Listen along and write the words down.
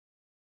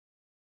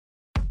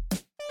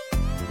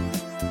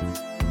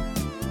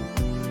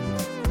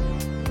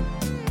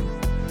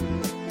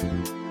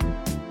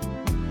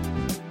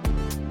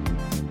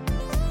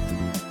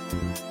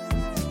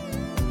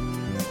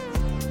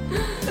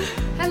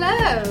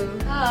Hello.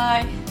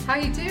 Hi. How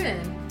you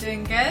doing?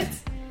 Doing good.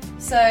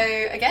 So,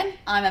 again,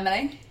 I'm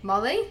Emily.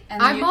 Molly?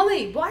 And I'm you?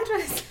 Molly. Why do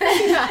I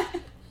say that?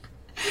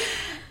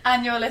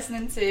 And you're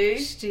listening to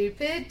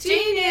Stupid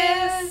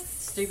Genius.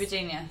 Stupid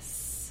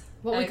Genius.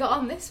 What we got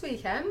on this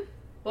week, Em?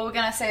 Well, we're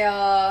going to say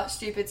our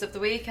stupids of the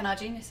week and our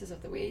geniuses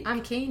of the week.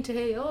 I'm keen to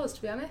hear yours,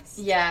 to be honest.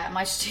 Yeah,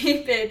 my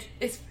stupid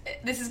is...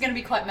 This is going to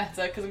be quite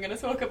meta because I'm going to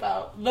talk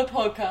about the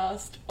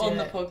podcast on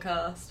the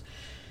podcast.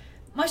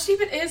 My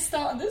stupid is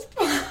starting this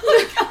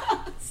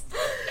podcast.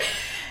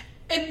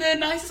 In the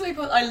nicest way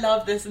possible. I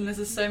love this and this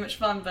is so much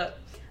fun, but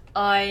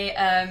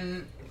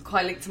I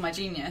quite linked to my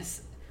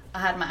genius. I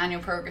had my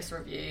annual progress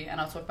review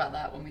and I'll talk about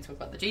that when we talk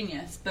about the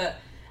genius, but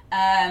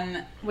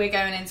we're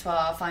going into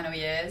our final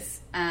years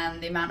and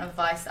the amount of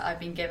advice that I've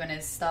been given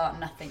is start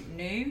nothing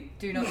new.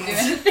 Do not do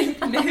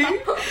anything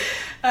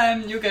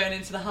new. You're going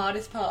into the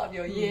hardest part of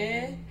your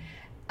year.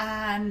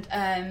 And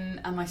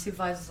my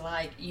supervisor's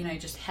like, you know,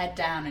 just head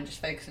down and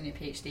just focus on your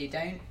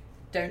PhD.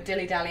 Don't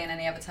dilly-dally in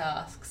any other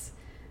tasks.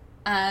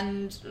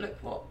 And look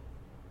what...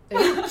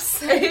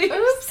 Oops.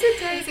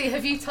 Oopsie-daisy.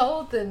 Have you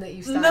told them that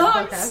you started No, the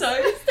I'm podcast?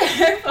 so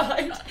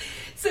terrified.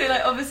 So,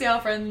 like, obviously our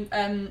friend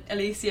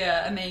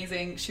Alicia,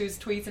 amazing, she was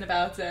tweeting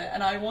about it,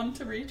 and I want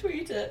to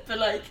retweet it, but,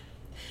 like,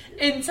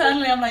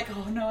 internally I'm like,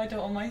 oh, no, I don't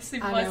want my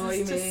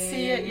supervisors to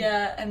see it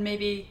yet, and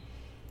maybe,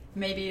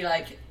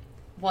 like,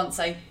 once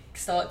I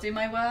start doing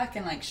my work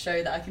and like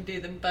show that I can do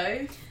them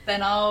both,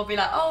 then I'll be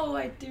like, oh,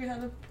 I do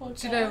have a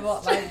podcast. Do you know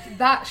what, like,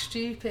 that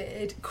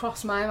stupid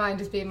crossed my mind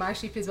as being my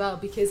stupid as well,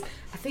 because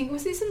I think,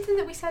 was it something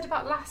that we said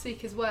about last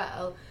week as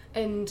well,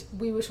 and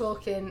we were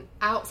talking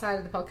outside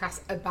of the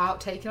podcast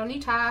about taking on new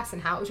tasks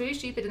and how it was really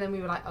stupid, and then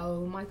we were like,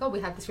 oh my god, we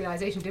had this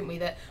realisation, didn't we,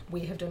 that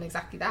we have done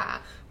exactly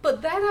that.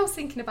 But then I was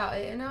thinking about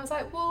it and I was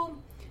like, well,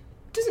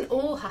 it doesn't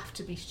all have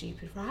to be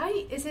stupid,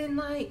 right? As in,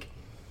 like,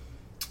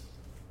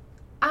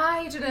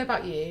 I don't know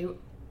about you,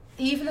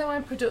 even though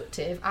I'm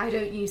productive, I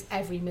don't use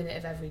every minute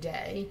of every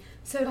day.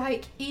 So,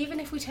 like,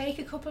 even if we take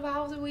a couple of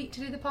hours a week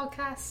to do the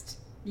podcast...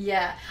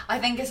 Yeah, I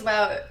think as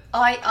well,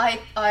 I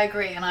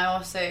agree, and I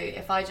also,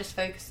 if I just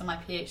focus on my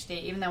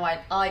PhD, even though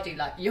I do,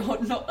 like, you're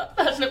not that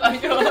passionate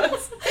about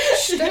yours.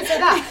 Shh, don't say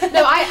that.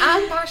 No, I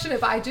am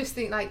passionate, but I just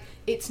think, like,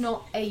 it's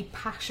not a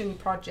passion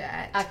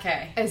project.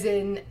 Okay. As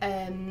in,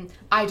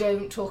 I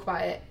don't talk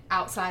about it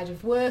outside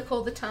of work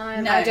all the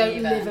time. No, I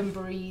don't neither. live and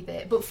breathe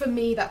it. But for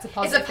me, that's a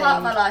positive It's a part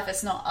thing. of my life,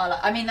 it's not our life.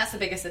 I mean, that's the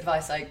biggest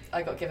advice I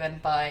got given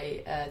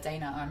by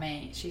Dana, our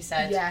mate. She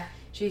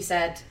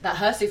said that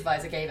her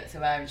supervisor gave it to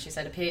her, and she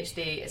said a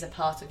PhD is a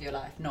part of your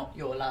life, not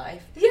your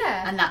life.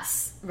 Yeah. And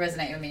that's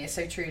resonated with me. It's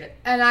so true.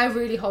 And I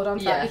really hold on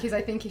to Yeah. that, because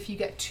I think if you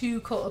get too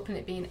caught up in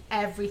it being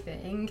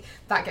everything,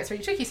 that gets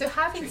really tricky. So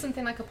having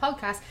something like a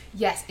podcast,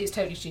 yes, it's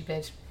totally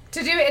stupid.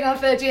 To do it in our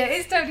third year,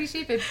 it's totally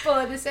stupid.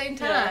 But at the same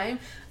time,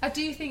 I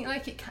do think,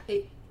 like,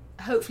 it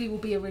hopefully will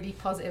be a really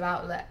positive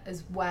outlet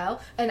as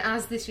well. And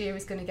as this year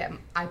is going to get,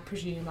 I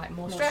presume, like,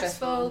 more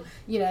stressful,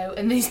 you know,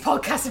 and these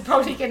podcasts are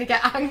probably going to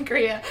get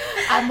angrier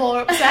and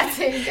more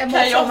upsetting and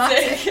more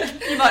traumatic.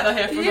 You might not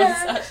hear from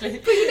us, actually.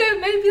 But, you know,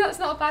 maybe that's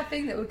not a bad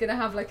thing, that we're going to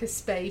have, like, a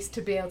space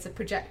to be able to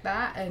project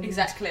that and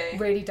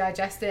really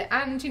digest it.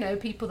 And, you know,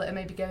 people that are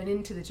maybe going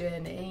into the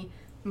journey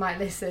might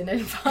listen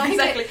and find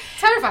it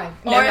terrifying.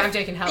 No, I'm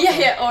joking, helpful.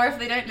 Yeah, or if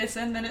they don't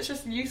listen, then it's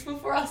just useful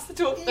for us to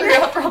talk through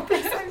our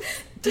problems.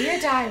 Dear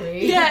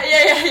diary.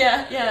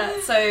 Yeah.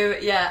 So,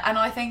 yeah, and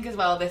I think as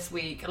well last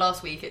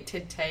week, it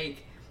did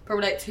take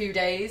probably like 2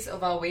 days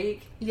of our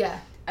week. Yeah.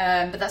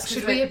 But that's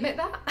Should we admit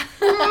that?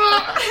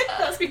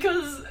 That's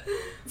because,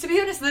 to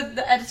be honest,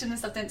 the editing and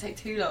stuff didn't take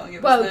too long. Do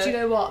you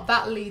know what?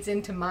 That leads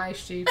into my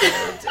stupid.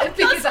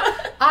 Because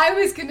I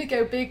was going to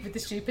go big with the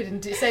stupid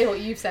and say what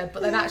you've said,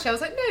 but then actually I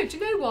was like, no, do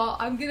you know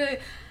what? I'm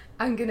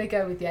gonna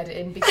go with the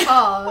editing,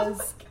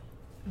 because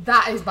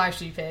that is my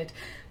stupid.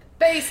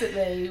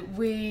 Basically,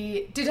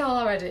 we did all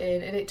our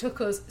editing and it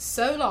took us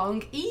so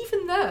long,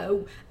 even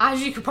though,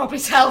 as you could probably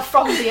tell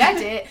from the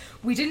edit,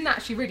 we didn't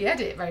actually really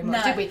edit it very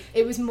much, did we?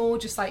 It was more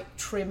just like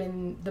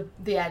trimming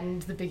the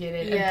end, the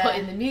beginning, and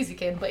putting the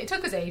music in, but it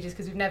took us ages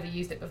because we've never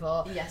used it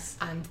before. Yes.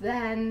 And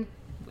then,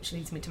 which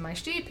leads me to my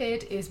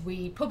stupid, is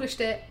we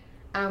published it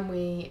and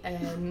we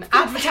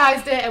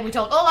advertised it and we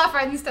told all our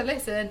friends to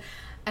listen,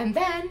 and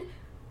then...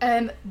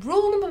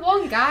 rule number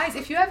 1, guys,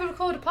 if you ever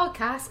record a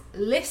podcast,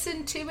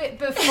 listen to it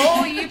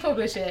before you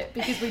publish it,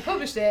 because we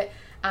published it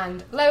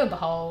and lo and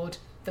behold,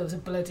 there was a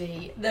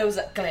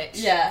glitch.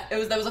 Yeah, there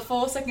was a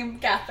 4-second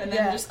gap and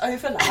then just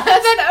overlap. And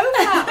then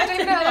overlap. I don't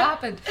even know how that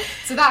happened.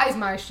 So that is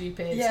my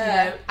stupid.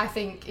 Yeah. You know, I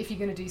think if you're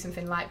going to do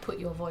something like put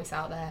your voice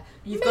out there,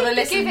 you've got to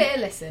listen. Give it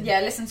a listen. Yeah,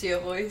 listen to your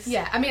voice.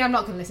 Yeah, I mean, I'm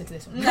not going to listen to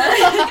this one. No,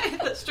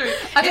 that's true.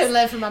 I don't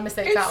learn from my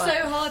mistakes that way.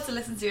 It's so hard to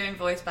listen to your own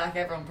voice back.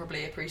 Everyone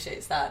probably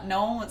appreciates that.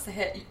 No one wants to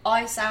hear...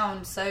 I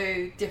sound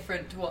so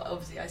different to what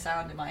obviously I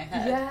sound in my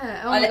head.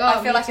 Yeah. Oh my God,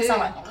 I feel like too. I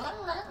sound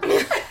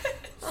like...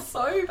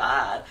 so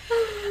bad.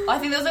 I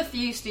think there's a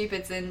few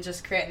stupids in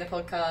just creating the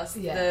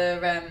podcast.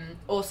 Yeah.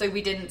 Also,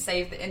 we didn't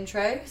save the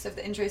intro, so if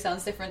the intro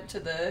sounds different to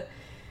the...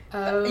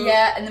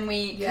 and then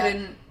we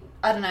couldn't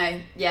I don't know.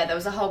 Yeah, there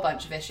was a whole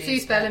bunch of issues. 2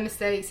 spelling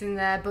mistakes in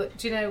there, but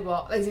do you know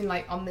what? As in,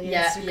 like, on the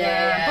Instagram.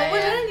 Yeah, but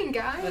we're learning,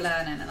 guys. We're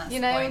learning, and that's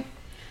you the know. point.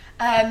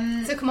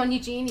 So come on, you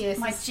genius.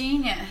 My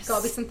genius. Got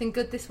to be something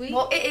good this week.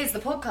 Well, it is the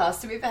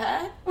podcast, to be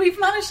fair. We've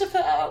managed to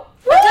put out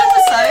 5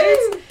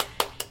 episodes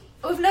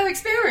with no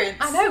experience.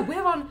 I know,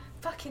 we're on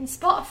fucking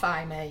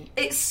Spotify, mate.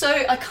 It's so...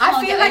 I can't I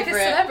feel get like over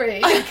a it.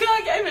 celebrity. I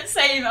can't get over it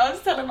saying that. I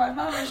was telling my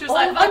mum, and she was All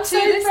like, of our I'm so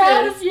two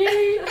proud listeners. of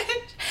you.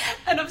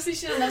 And obviously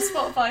she doesn't have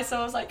Spotify, so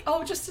I was like,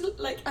 oh, just to,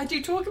 like, I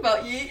do talk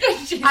about you.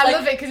 And she's I like,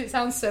 love it because it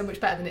sounds so much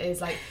better than it is.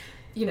 Like,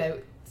 you know,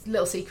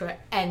 little secret,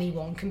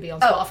 anyone can be on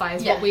Spotify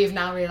is what we've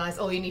now realised.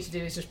 All you need to do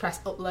is just press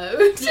upload.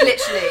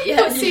 Literally, yeah.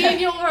 But seeing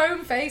your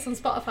own face on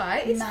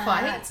Spotify, it's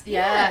quite,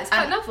 it's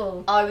quite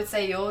novel. I would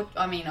say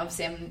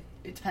obviously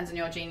it depends on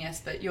your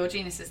genius, but your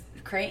genius is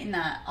creating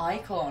that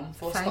icon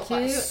for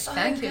Spotify.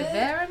 Thank you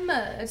very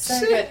much. So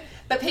good.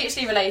 But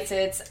PhD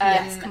related,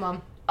 yes, come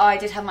on. I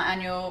did have my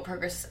annual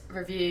progress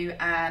review,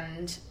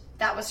 and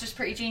that was just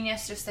pretty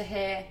genius, just to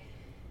hear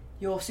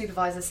your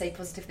supervisors say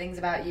positive things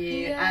about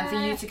you, and for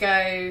you to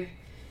go...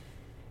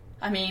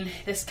 I mean,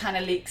 this kind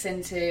of leaks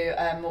into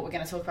what we're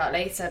going to talk about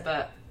later,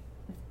 but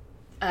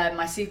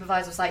my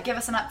supervisor was like, give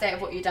us an update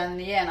of what you've done in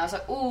the year. And I was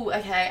like, oh,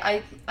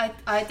 okay,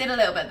 I did a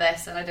little bit of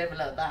this and I did a little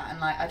bit of that, and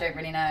like I don't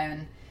really know,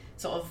 and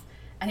sort of...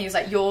 And he was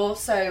like, you're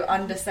so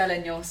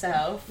underselling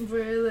yourself.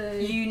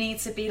 Really? You need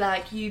to be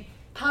like, you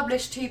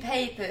published 2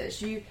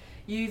 papers,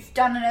 you've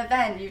done an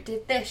event, you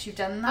did this, you've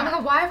done that. Oh my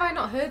God, why have I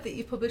not heard that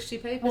you published 2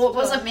 papers? Well, it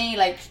wasn't me,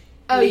 like...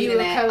 you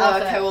were a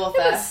co-author. A co-author.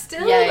 Yeah, but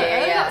still,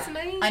 that's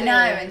amazing. I know,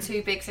 and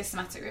 2 big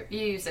systematic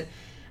reviews,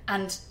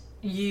 and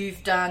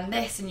you've done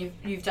this, and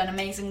you've done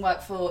amazing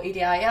work for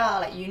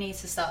EDIR. Like, you need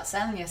to start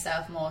selling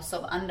yourself more,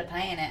 stop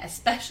underplaying it,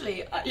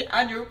 especially at your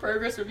annual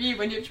progress review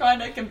when you're trying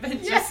to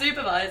convince your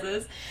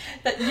supervisors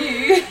that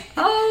you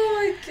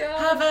oh my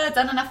God have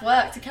done enough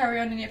work to carry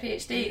on in your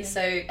PhD. Yeah.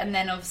 So, and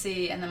then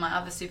my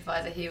other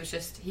supervisor, he was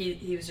just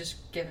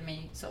giving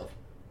me sort of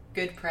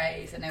good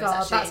praise, and it was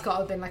actually... that's got to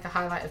have been like a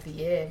highlight of the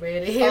year,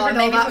 really.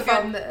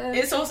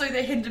 It's also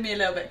they hindered me a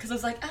little bit because I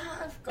was like,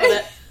 I've got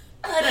it.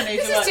 I don't need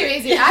this is too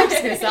easy. I'm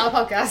just going to start a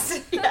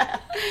podcast. Yeah.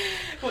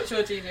 What's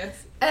your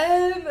genius?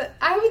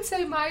 I would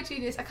say my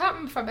genius, I can't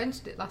remember if I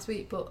mentioned it last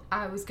week, but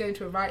I was going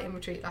to a writing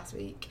retreat last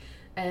week,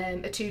 a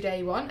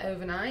 2-day one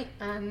overnight,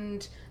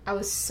 and I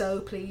was so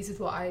pleased with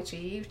what I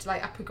achieved.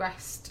 Like, I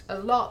progressed a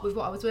lot with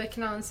what I was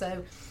working on,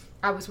 so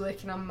I was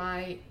working on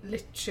my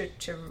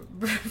literature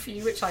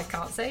review, which I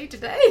can't say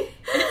today.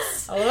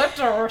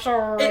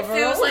 It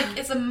feels like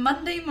it's a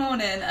Monday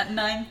morning at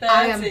 9:30.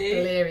 I am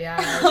bleary-eyed.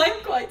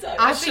 I'm quite tired.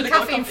 I've been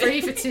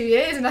caffeine-free for 2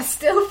 years and I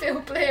still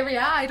feel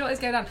bleary-eyed. What is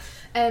going on?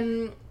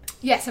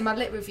 So my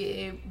lit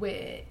review,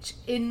 which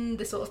in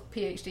the sort of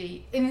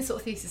PhD, in the sort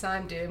of thesis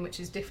I'm doing, which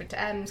is different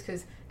to M's,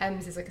 because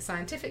M's is like a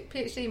scientific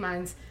PhD,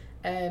 mine's...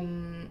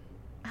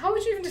 how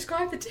would you even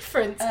describe the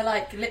difference? More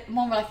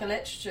like a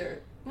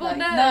literature... Well,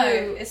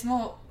 no, it's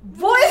more...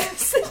 What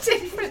is the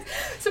difference?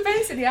 So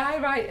basically, I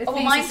write a thesis...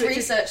 Well, mine's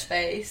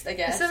research-based, I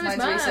guess. So is mine's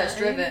mine.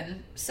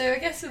 research-driven. So I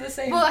guess they're the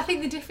same... Well, I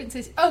think the difference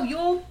is... Oh,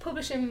 you're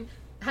publishing...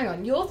 Hang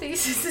on, your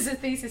thesis is a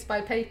thesis by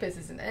papers,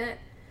 isn't it?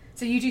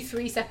 So you do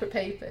 3 separate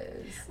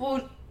papers.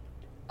 Well...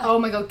 Oh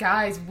my God,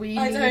 guys, we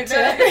need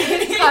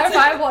to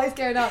clarify what is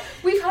going on.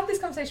 We've had this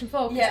conversation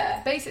before.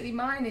 Yeah. Basically,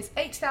 mine is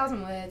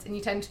 80,000 words, and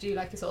you tend to do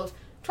like a sort of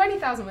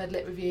 20,000 word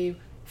lit review,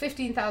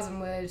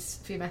 15,000 words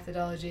for your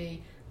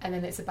methodology, and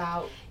then it's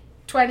about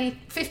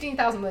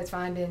 15,000 words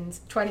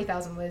findings,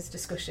 20,000 words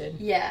discussion.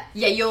 Yeah,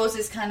 yours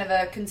is kind of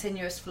a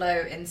continuous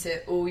flow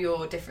into all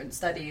your different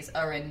studies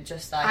are in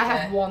just like... I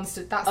have one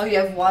study. You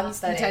have one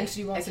study. You tend to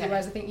do one study,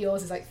 whereas I think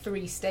yours is like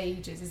 3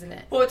 stages, isn't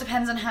it? Well, it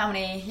depends on how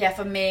many... Yeah,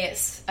 for me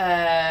it's...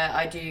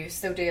 I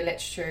still do a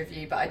literature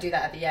review, but I do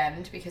that at the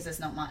end because there's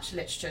not much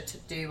literature to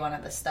do one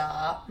at the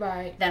start.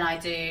 Right. Then I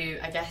do,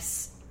 I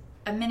guess,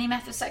 a mini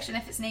method section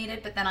if it's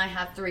needed, but then I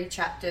have 3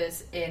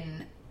 chapters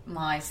in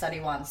my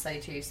study 1,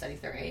 study 2, study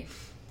 3.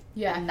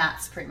 Yeah. And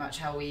that's pretty much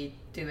how we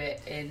do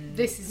it in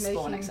this is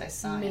Spawn making Exercise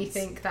Science. Me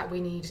think that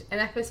we need an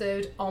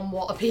episode on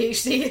what a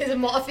PhD is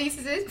and what a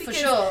thesis is, because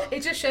for sure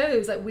it just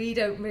shows that we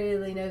don't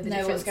really know the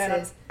differences. What's going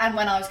on. And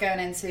when I was going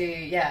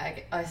into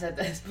I said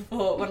this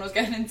before, when I was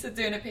going into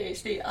doing a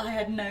PhD, I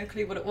had no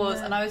clue what it was,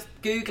 and I was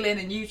googling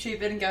and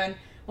YouTubing and going,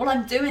 well,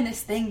 I'm doing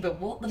this thing, but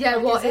what the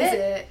fuck is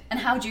it? And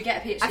how do you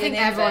get a PhD? I think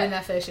everyone in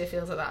their first year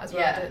feels like that as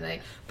well, don't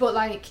they? But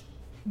like,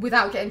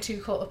 without getting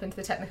too caught up into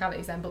the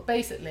technicalities then, but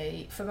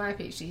basically for my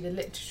PhD the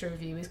literature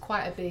review is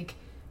quite a big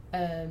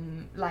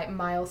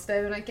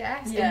milestone, I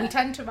guess. And we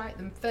tend to write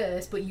them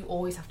first, but you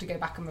always have to go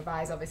back and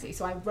revise, obviously.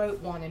 So I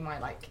wrote one in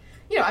my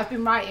I've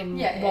been writing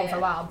one for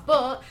a while,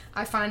 but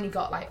I finally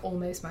got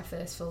almost my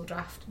first full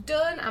draft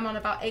done. I'm on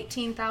about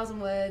 18,000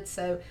 words,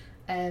 so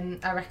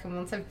I reckon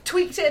once I've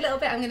tweaked it a little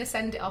bit, I'm going to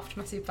send it off to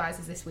my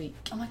supervisors this week.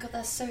 Oh my God,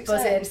 that's so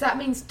exciting. So that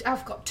means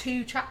I've got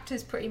 2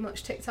 chapters pretty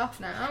much ticked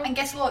off now. And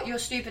guess what? Your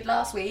stupid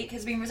last week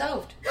has been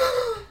resolved.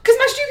 Because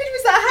my stupid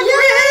was that I had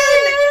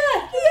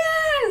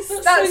written!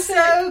 Yes! That's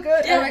so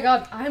good. Yeah. Oh my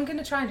God, I'm going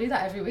to try and do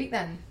that every week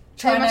then.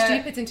 Turn my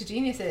stupids into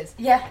geniuses.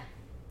 Yeah.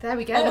 There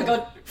we go. Oh my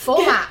god.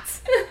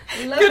 Format.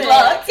 Good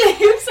luck.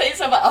 You say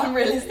some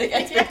unrealistic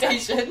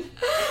expectation.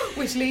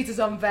 Which leads us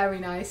on very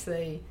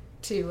nicely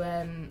to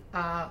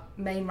our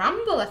main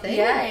ramble, I think.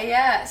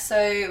 Yeah. So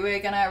we're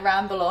gonna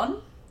ramble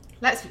on.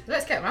 Let's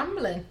get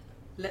rambling.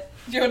 Do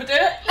you want to do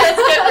it? Let's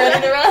get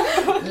ready to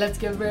ramble. Let's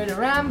get ready to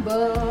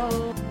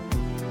ramble.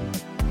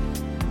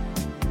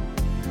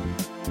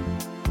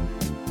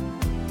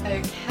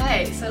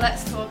 Okay, so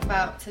let's talk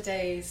about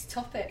today's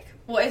topic.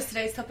 What is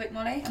today's topic,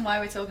 Molly, and why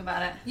are we talking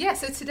about it? Yeah,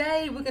 so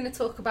today we're going to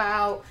talk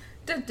about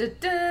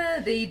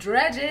the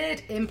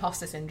dreaded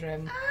imposter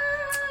syndrome.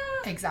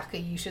 Exactly,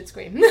 you should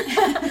scream.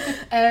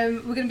 We're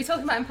going to be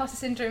talking about imposter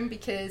syndrome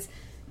because,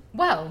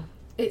 well,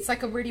 it's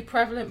like a really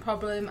prevalent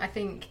problem, I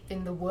think,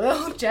 in the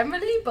world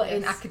generally, but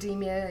in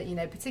academia,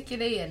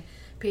 particularly, and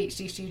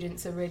PhD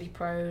students are really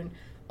prone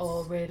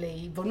or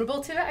really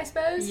vulnerable to it, I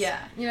suppose. Yeah,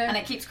 and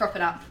it keeps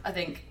cropping up, I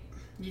think.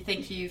 You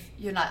think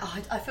you're like, oh,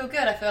 I feel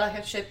good, I feel like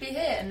I should be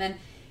here, and then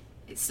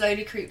it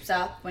slowly creeps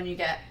up when you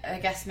get, I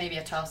guess, maybe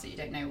a task that you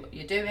don't know what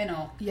you're doing,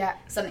 or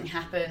something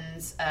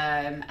happens,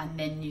 and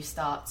then you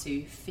start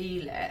to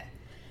feel it.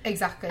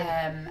 Exactly.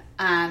 And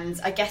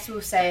I guess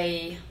we'll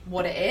say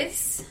what it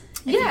is.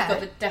 If you've got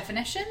the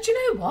definition. Do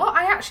you know what?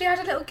 I actually had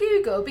a little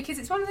Google because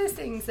it's one of those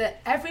things that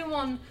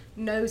everyone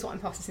knows what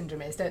imposter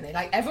syndrome is, don't they?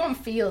 Like, everyone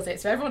feels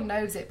it, so everyone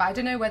knows it, but I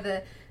don't know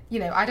whether...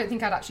 I don't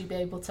think I'd actually be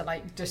able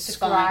to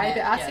describe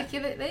it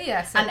articulately.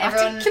 Yeah, so and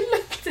everyone is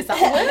that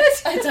a word?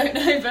 I don't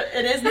know, but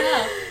it is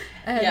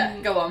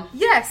now. Go on.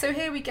 Yeah, so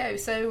here we go.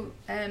 So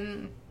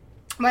when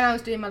I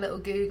was doing my little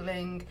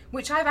Googling,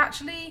 which I've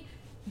actually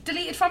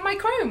deleted from my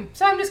Chrome,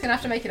 so I'm just gonna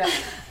have to make it up.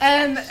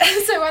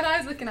 So when I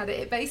was looking at it,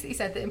 it basically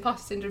said that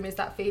imposter syndrome is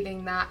that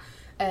feeling that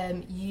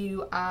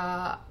you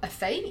are a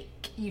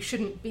fake, you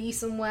shouldn't be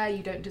somewhere,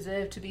 you don't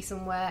deserve to be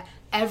somewhere,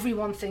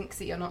 everyone thinks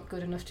that you're not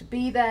good enough to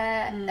be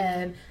there,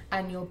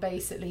 and you're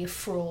basically a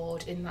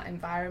fraud in that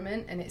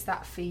environment, and it's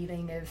that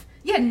feeling of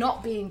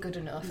not being good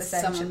enough, and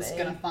essentially. Someone's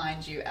gonna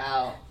find you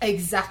out.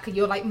 Exactly,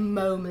 you're like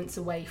moments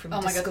away from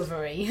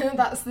discovery.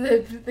 That's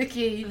the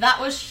key. That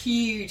was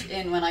huge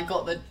when I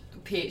got the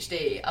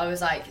PhD. I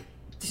was like,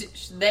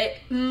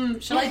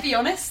 shall I be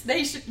honest?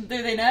 Do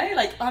they know?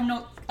 Like,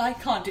 I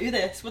can't do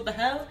this. What the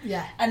hell?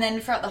 Yeah. And then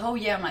throughout the whole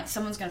year, I'm like,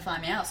 someone's going to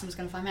find me out. Someone's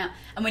going to find me out.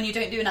 And when you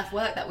don't do enough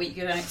work that week,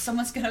 you're like,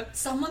 someone's going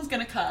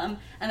to come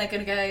and they're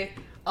going to go,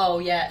 oh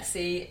yeah,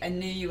 see, I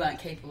knew you weren't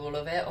capable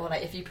of it. Or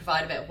like, if you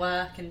provide a bit of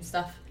work and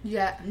stuff.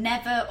 Yeah.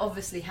 Never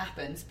obviously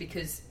happens,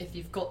 because if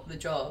you've got the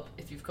job,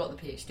 if you've got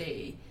the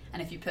PhD,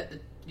 and if you put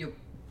your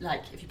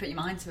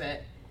mind to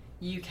it,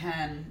 you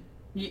can.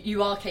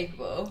 You are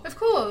capable. Of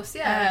course,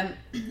 yeah.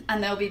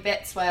 And there'll be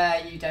bits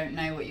where you don't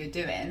know what you're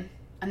doing.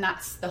 And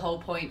that's the whole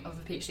point of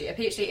a PhD. A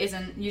PhD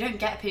isn't... You don't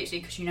get a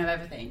PhD because you know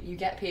everything. You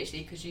get a PhD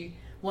because you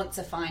want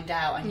to find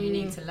out and you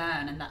need to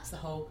learn. And that's the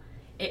whole...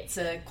 It's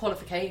a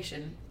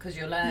qualification because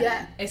you're learning.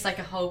 Yeah. It's like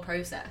a whole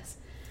process.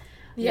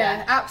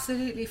 Yeah,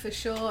 absolutely, for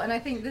sure. And I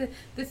think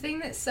the thing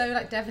that's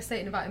so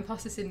devastating about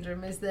imposter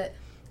syndrome is that,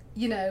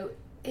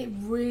 it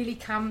really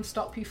can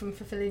stop you from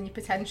fulfilling your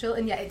potential,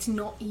 and yet it's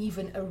not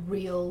even a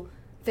real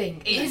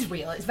thing. It is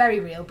real, it's very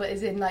real, but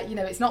as in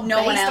it's not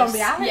based on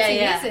reality,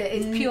 is it?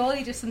 It's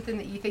purely just something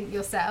that you think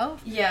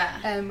yourself.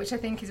 Yeah. Which I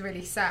think is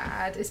really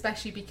sad,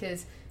 especially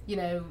because, we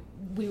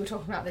were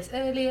talking about this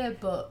earlier,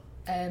 but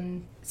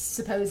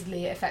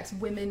supposedly it affects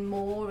women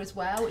more as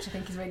well, which I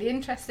think is really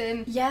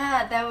interesting.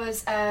 Yeah, there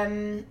was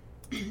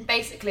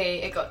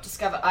basically it got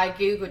discovered. I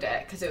googled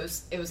it because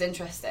it was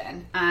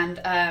interesting,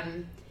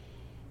 and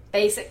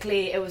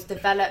basically it was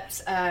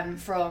developed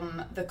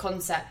from the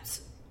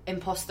concept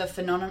imposter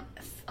phenomenon.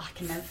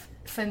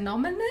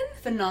 Phenomenon.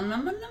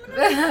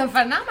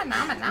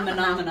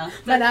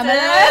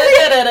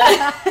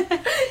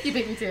 You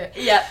beat me to it.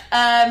 Yeah.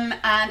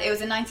 And it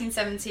was in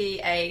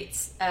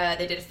 1978.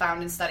 They did a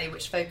founding study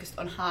which focused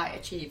on high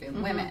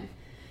achieving women.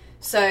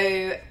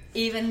 So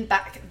even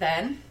back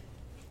then,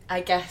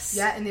 I guess.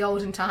 Yeah, in the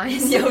olden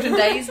times. In the olden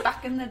days,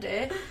 back in the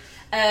day.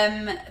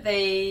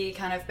 They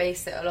kind of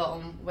based it a lot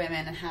on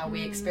women and how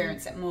we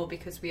experience it more,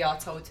 because we are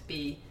told to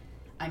be,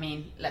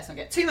 let's not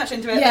get too much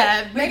into it.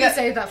 Yeah, maybe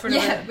save that for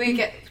another. Yeah, we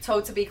get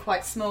told to be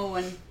quite small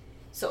and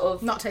sort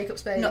of... Not take up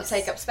space.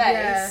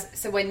 Yeah.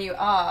 So when you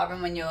are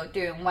and when you're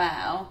doing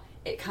well,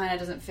 it kind of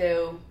doesn't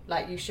feel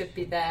like you should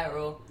be there,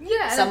 or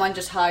someone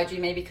just hired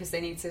you maybe because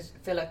they need to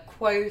fill a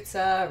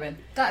quota. And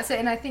that's it,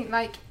 and I think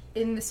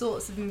in the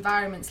sorts of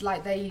environments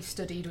like they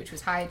studied, which was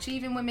high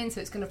achieving women,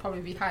 so it's going to probably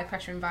be high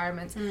pressure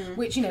environments,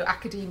 which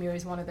academia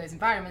is one of those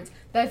environments.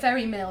 They're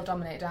very male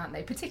dominated, aren't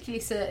they? Particularly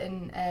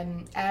certain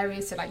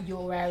areas, so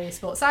your area,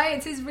 sports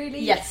science, is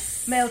really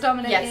male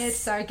dominated,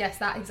 so I guess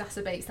that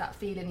exacerbates that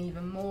feeling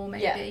even more,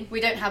 maybe. Yeah. We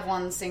don't have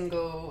one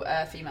single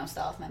female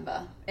staff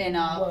member in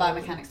our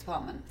biomechanics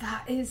department.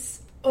 That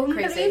is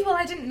unbelievable.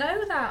 I didn't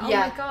know that. Oh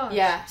my god.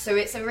 Yeah, so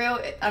it's a real...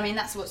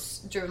 that's what's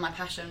driven my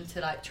passion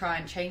to try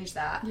and change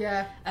that.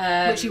 Yeah.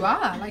 Which you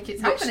are.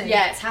 It's happening.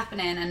 Yeah, it's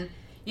happening. And,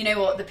 you know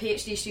what, the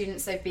PhD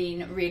students, they've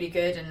been really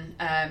good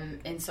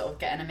and in sort of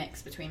getting a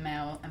mix between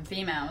male and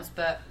females,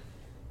 but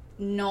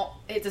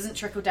it doesn't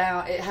trickle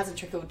down, it hasn't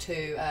trickled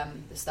to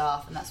the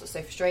staff, and that's what's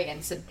so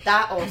frustrating. So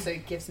that also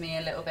gives me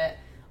a little bit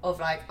of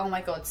like, oh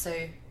my god, so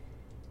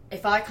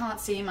if I can't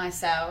see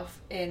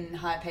myself in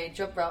high paid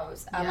job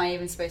roles, am I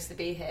even supposed to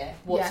be here?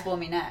 What's for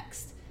me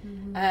next?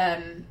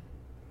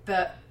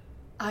 But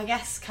I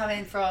guess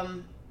coming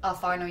from our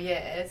final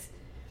years,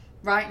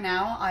 right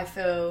now I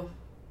feel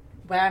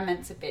where I'm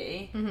meant to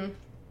be.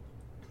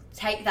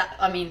 Take that,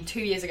 I mean, 2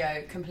 years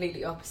ago,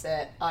 completely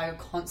opposite. I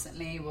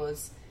constantly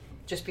was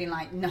just being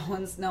like, no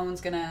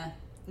one's gonna,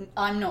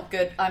 I'm not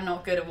good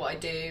at what I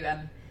do,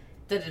 and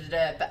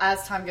but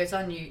as time goes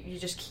on, you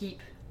just keep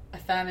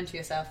affirming to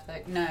yourself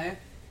like, no,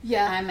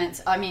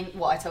 I mean,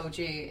 what I told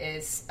you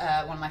is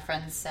one of my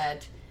friends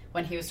said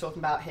when he was talking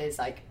about his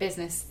like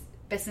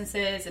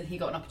businesses and he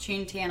got an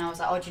opportunity, and I was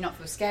like, oh, do you not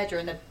feel scared?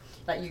 You're in the,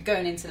 like, you're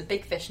going into the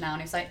big fish now.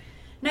 And he was like,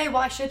 no,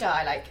 why should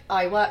I? Like,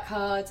 I work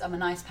hard, I'm a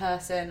nice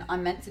person,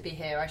 I'm meant to be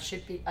here, I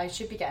should be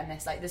getting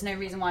this, like, there's no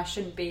reason why I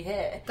shouldn't be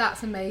here.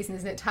 That's amazing,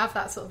 isn't it, to have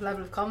that sort of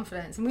level of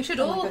confidence, and we should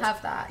all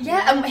have that.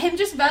 Yeah, and him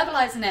just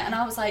verbalising it, and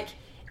I was like,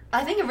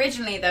 I think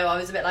originally though I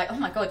was a bit like, oh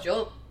my god,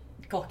 you're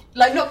cocky,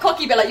 like, not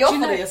cocky, but like, you're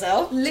full of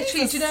yourself.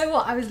 Literally, do you know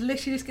what I was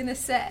literally just gonna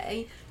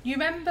say? You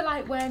remember,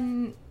 like,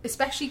 when,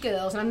 especially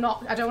girls, and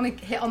I don't want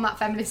to hit on that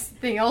feminist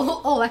thing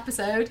all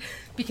episode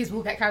because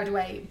we'll get carried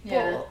away,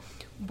 but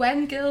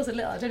when girls are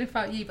little, I don't know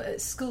about you, but at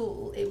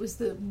school, it was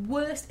the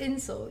worst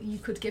insult you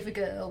could give a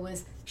girl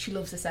was, she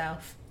loves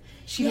herself.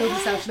 She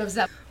loves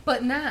herself.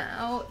 But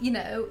now, you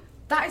know,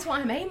 that is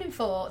what I'm aiming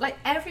for. Like,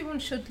 everyone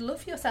should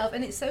love yourself,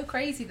 and it's so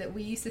crazy that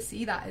we used to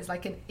see that as,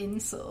 like, an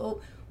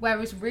insult,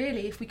 whereas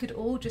really, if we could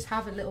all just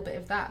have a little bit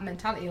of that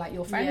mentality like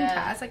your friend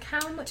has, like,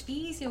 how much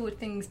easier would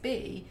things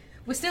be?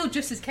 We're still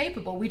just as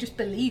capable, we just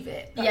believe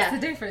it. That's the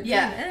difference,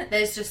 isn't it?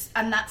 There's just,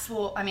 and that's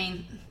what, I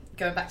mean,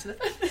 going back to the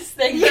feminist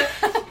thing,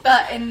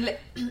 but in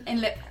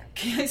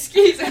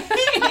excuse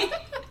me,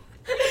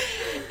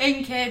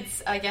 in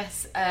kids, I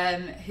guess,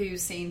 who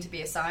seem to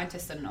be a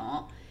scientist or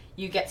not,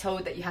 you get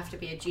told that you have to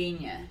be a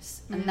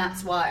genius, and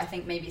that's why I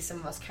think maybe some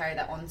of us carry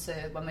that on to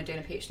when we're doing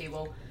a PhD.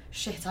 Well,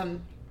 shit,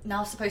 I'm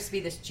now supposed to be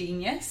this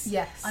genius.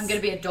 Yes, I'm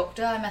going to be a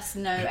doctor. I must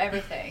know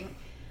everything.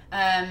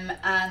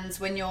 And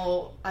when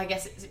you're, I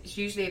guess it's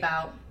usually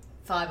about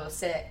 5 or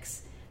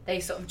 6,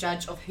 they sort of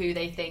judge of who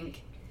they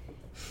think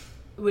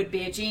would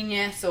be a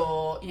genius,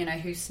 or, you know,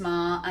 who's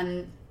smart,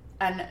 and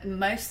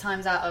most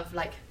times out of,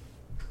 like,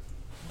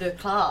 the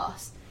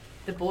class,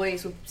 the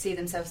boys will see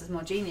themselves as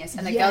more genius,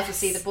 and the girls will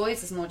see the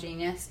boys as more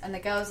genius, and the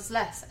girls as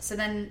less. So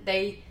then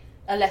they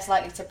are less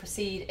likely to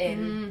proceed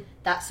in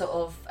that sort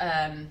of,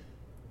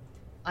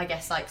 I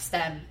guess, like,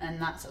 STEM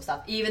and that sort of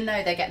stuff, even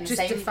though they're getting the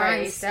same define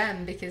phrase.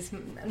 STEM, because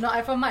not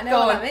everyone might know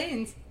what that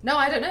means. No,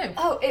 I don't know.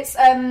 Oh, it's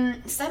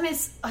STEM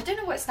is, I don't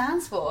know what it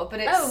stands for, but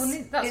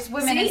it's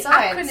women in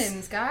science.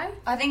 Acronyms, guy.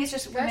 I think it's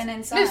just women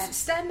in science. No,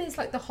 STEM is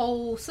like the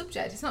whole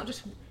subject. It's not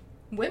just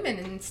women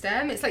in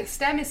STEM. It's like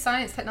STEM is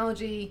science,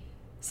 technology,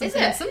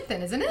 something and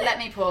something, isn't it? Let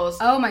me pause.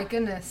 Oh my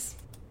goodness.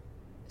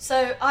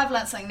 So I've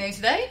learnt something new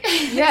today.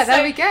 Yeah,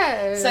 there we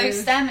go. So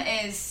STEM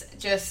is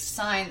just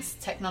science,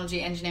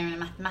 technology, engineering and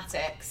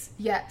mathematics.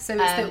 Yeah, so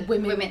it's the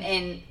women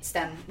in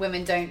STEM.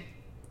 Women don't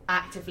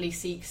actively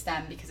seek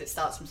STEM because it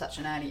starts from such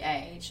an early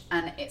age,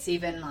 and it's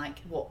even like,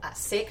 what, at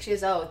 6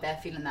 years old they're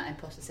feeling that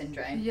imposter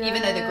syndrome,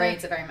 even though the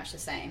grades are very much the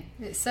same.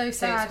 It's so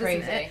sad, it's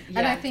crazy. Isn't it?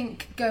 And I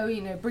think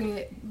bringing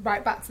it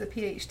right back to the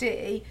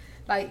PhD,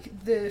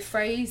 like, the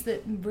phrase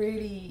that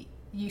really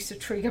used to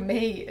trigger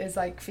me as,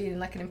 like, feeling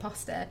like an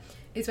imposter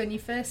is when you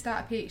first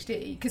start a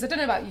PhD, because I don't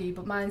know about you,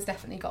 but mine's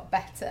definitely got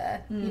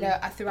better, you know,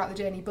 throughout the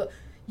journey, but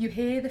you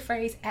hear the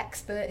phrase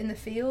expert in the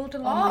field a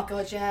lot. Oh my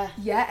god, yeah.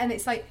 Yeah, and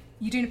it's like,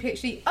 you're doing a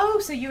PhD, oh,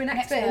 so you're an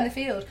expert in the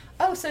field.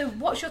 Oh, so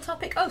what's your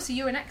topic? Oh, so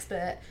you're an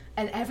expert.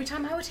 And every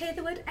time I would hear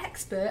the word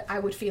expert, I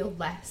would feel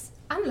less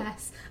and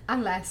less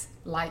and less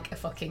like a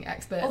fucking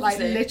expert.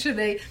 Obviously. Like,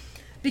 literally.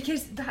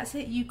 Because that's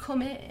it, you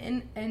come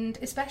in, and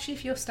especially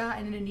if you're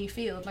starting in a new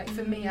field, like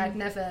for me, I'd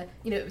never,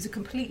 you know, it was a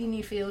completely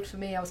new field for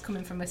me. I was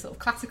coming from a sort of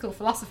classical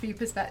philosophy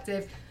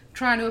perspective,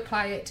 trying to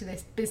apply it to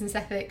this business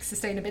ethics,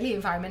 sustainability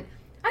environment.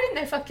 I didn't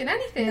know fucking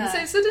anything. No.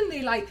 So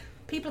suddenly, like,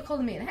 people are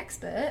calling me an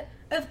expert.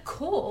 Of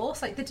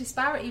course, like, the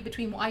disparity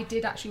between what I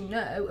did actually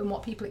know and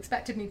what people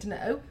expected me to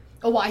know,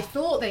 or what I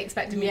thought they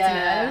expected me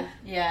to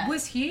know,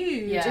 was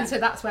huge. Yeah. And so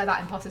that's where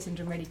that imposter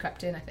syndrome really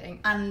crept in, I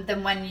think. And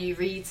then when you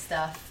read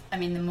stuff, I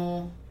mean, the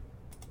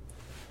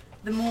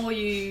more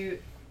you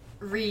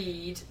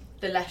read,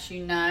 the less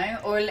you know,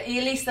 or at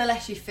least the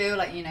less you feel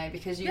like you know,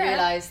 because you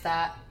realise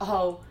that,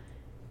 oh,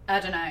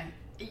 I don't know.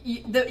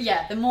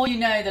 The more you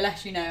know, the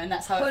less you know, and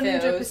that's how it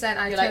feels.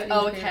 100%. You're like,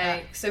 oh,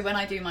 okay. So when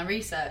I do my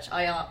research,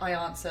 I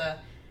answer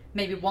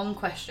maybe one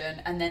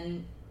question, and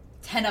then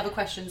 10 other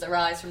questions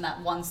arise from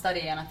that one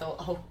study, and I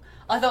thought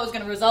I was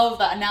going to resolve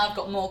that, and now I've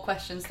got more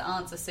questions to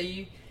answer. So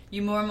you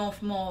more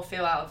and more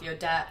feel out of your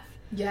depth.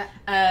 Yeah.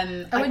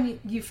 And when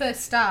you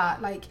first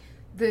start, like,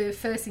 the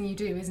first thing you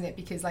do, isn't it?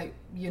 Because, like,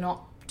 you're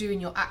not doing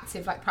your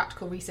active, like,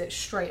 practical research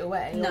straight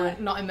away. No. Or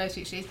not in most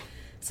PhDs.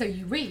 So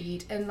you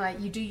read and,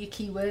 like, you do your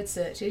keyword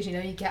searches, you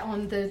know, you get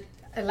on the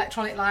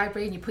electronic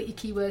library and you put your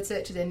keyword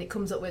searches in, it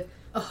comes up with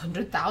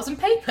 100,000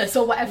 papers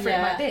or whatever it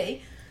might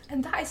be.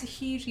 And that is a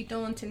hugely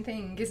daunting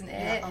thing, isn't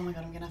it? Yeah. Oh my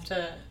God, I'm going to have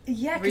to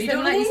because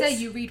then, like you say,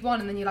 you read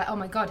one and then you're like, oh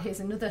my God, here's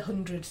another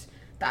 100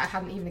 that I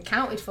hadn't even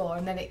accounted for,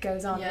 and then it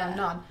goes on and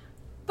on.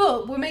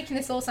 But we're making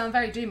this all sound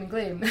very doom and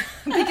gloom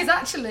because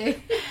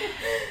actually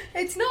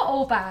it's not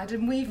all bad,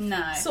 and we've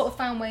sort of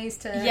found ways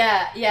to...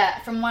 Yeah.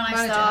 From when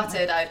I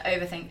started, I'd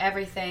overthink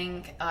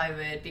everything. I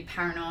would be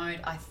paranoid.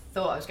 I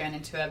thought I was going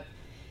into a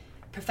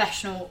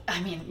professional...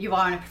 I mean, you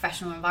are in a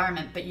professional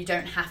environment, but you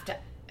don't have to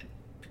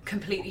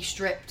completely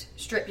strip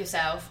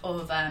yourself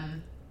of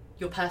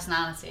your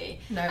personality.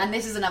 No. And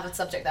this is another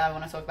subject that I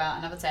want to talk about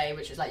another day,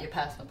 which is like your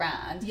personal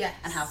brand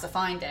and how to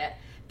find it.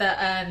 But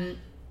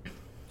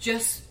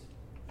just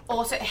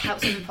also it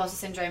helps with imposter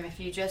syndrome if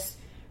you just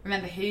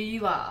remember who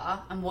you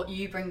are and what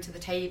you bring to the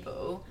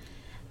table.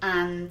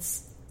 And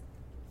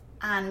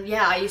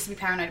yeah, I used to be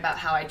paranoid about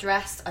how I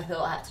dressed. I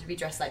thought I had to be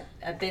dressed like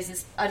a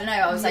business. I don't know.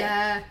 I was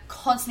like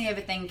constantly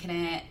overthinking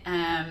it.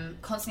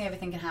 Constantly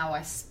overthinking how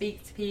I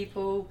speak to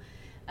people.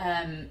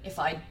 If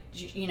I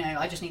just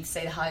need to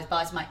say the highest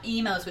bars, my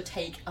emails would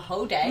take a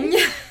whole day.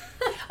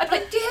 I'd be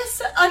like, dear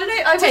sir, I don't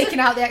know. Taking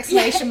out the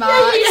exclamation marks.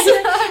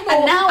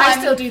 And now I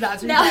still do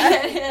that.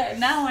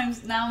 Now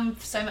I'm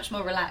so much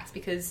more relaxed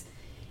because,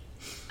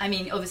 I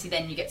mean, obviously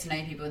then you get to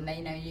know people and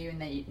they know you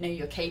and they know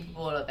you're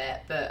capable of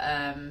it.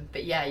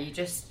 But yeah, you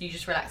just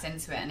relax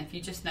into it, and if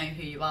you just know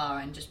who you are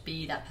and just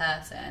be that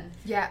person,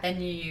 then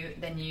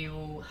you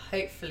will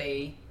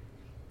hopefully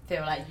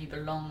feel like you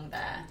belong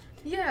there.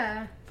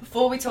 Yeah.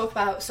 Before we talk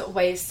about sort of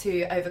ways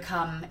to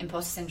overcome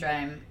imposter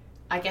syndrome,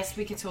 I guess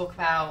we could talk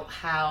about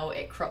how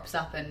it crops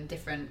up and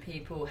different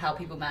people, how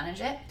people manage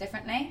it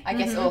differently, I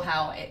guess, or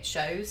how it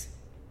shows.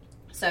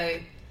 So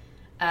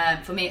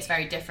for me, it's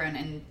very different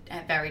in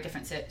very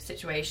different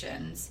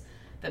situations,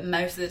 but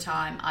most of the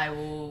time I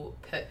will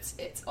put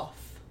it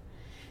off.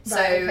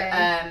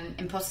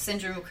 Imposter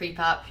syndrome will creep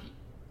up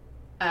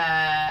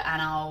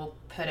and I'll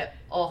put it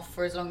off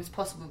for as long as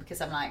possible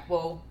because I'm like,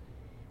 well,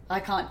 I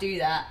can't do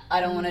that.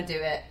 I don't want to do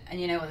it. And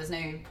you know what? There's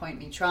no point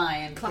me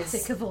trying.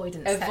 Classic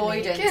avoidance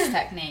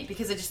technique.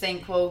 Because I just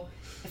think, well,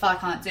 if I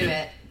can't do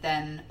it,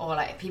 then, or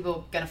like if people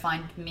are going to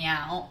find me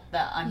out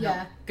that I'm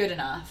not good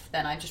enough,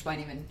 then I just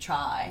won't even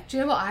try. Do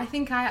you know what? I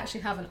think I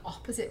actually have an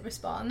opposite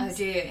response. Oh,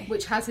 do you?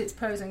 Which has its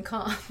pros and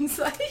cons.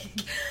 Like,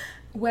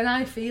 when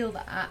I feel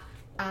that,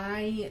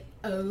 I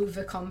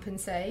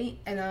overcompensate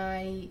and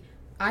I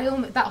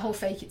almost, that whole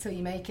fake it till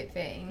you make it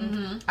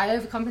thing, I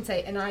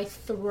overcompensate and I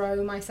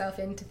throw myself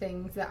into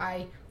things that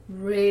I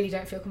really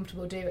don't feel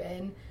comfortable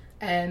doing,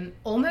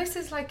 almost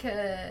as like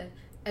a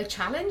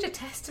challenge, a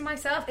test to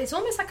myself. It's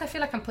almost like I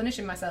feel like I'm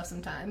punishing myself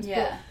sometimes.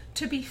 But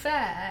to be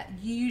fair,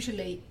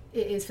 usually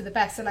it is for the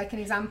best. So like an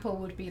example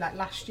would be like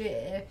last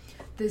year,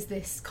 there's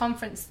this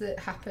conference that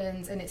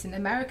happens and it's an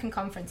American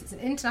conference, it's an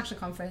international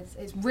conference,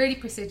 it's really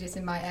prestigious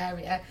in my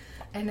area.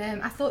 And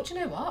I thought, you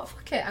know what,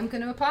 fuck it, I'm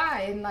going to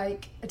apply. And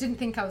like, I didn't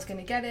think I was going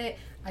to get it.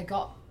 I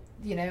got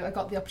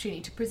the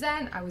opportunity to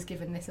present. I was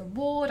given this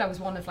award. I was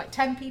one of like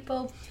 10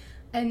 people.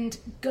 And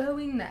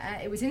going there,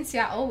 it was in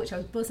Seattle, which I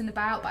was buzzing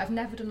about, but I've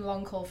never done a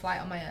long haul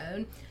flight on my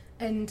own.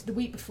 And the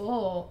week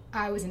before,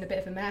 I was in a bit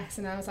of a mess,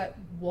 and I was like,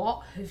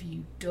 what have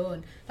you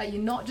done? Like,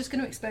 you're not just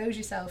going to expose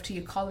yourself to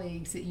your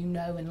colleagues that you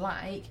know and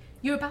like.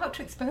 You're about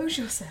to expose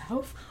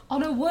yourself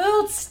on a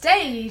world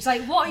stage.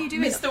 Like, what are you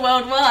doing? Mr.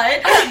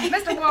 Worldwide.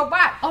 Mr.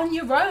 Worldwide, on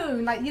your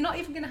own. Like, you're not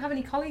even going to have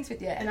any colleagues with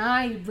you. And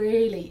I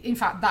really, in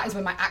fact, that is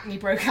when my acne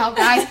broke out,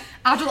 guys.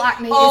 Adult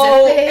acne is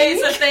a thing.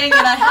 It's a thing,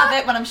 and I have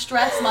it when I'm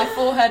stressed. My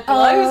forehead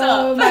blows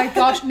up. Oh my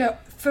gosh, no,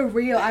 for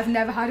real. I've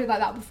never had it like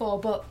that before.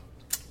 But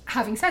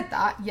having said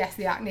that, yes,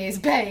 the acne is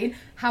pain.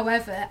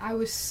 However, I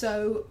was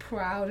so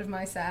proud of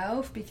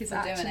myself because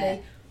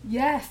actually,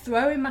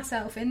 throwing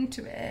myself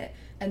into it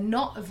and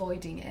not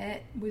avoiding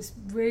it was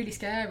really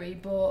scary,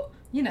 but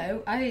you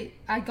know,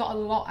 I got a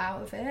lot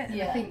out of it, and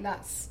I think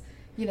that's,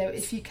 you know,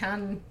 if you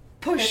can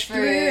push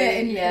through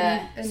it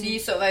and so you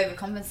sort of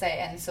overcompensate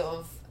and sort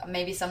of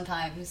maybe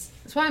sometimes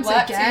that's why I'm so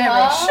garish.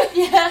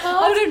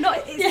 Oh no,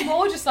 it's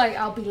more just like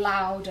I'll be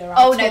louder.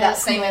 I'll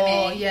that's same with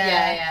me.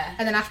 Yeah.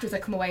 And then afterwards I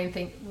come away and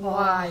think,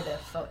 why the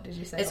fuck did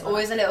you say that? It's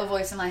always a little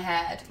voice in my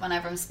head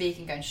whenever I'm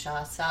speaking going,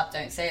 shut up,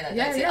 don't say that.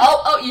 Yeah.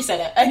 Oh, you said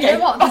it. Okay. You know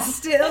what?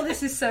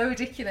 This is so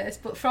ridiculous.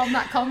 But from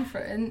that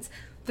conference,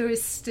 there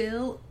is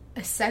still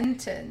a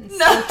sentence or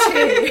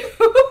two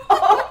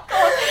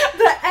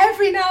that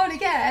every now and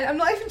again, I'm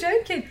not even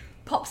joking,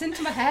 pops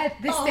into my head,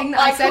 this thing that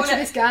I said to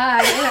this guy.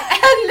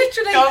 And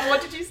literally... God,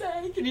 what did you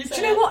say? Can you say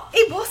do you know what?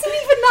 It wasn't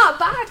even that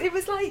bad. It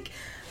was like,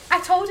 I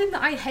told him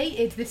that I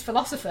hated this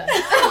philosopher.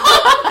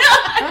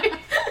 Oh, no.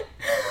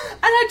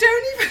 And I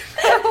don't even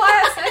know why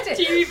I said it.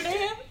 Do you even know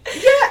him?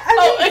 Yeah.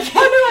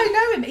 I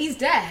know him. He's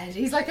dead.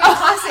 He's like a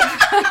classic...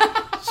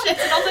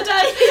 Shitting on the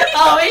day.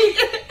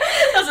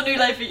 That's a new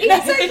life for you. He's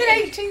like an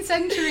 18th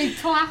century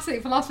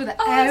classic philosopher that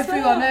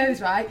everyone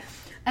knows, right?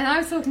 And I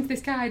was talking to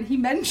this guy and he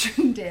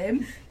mentioned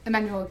him,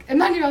 Immanuel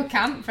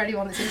Kant, for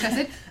anyone that's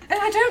interested. And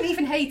I don't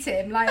even hate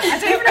him. Like, I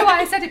don't even know why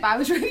I said it, but I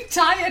was really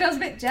tired. I was a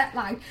bit jet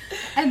lagged.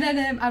 And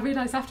then I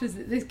realised afterwards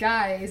that this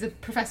guy is a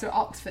professor at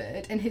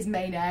Oxford and his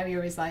main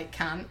area is like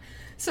Kant.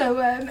 So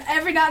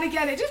every now and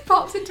again it just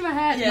pops into my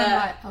head and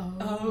I'm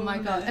like, oh my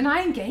God. And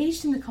I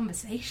engaged in the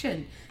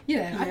conversation. You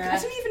know, I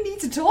don't even need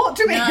to talk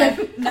to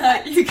him.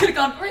 No, you could have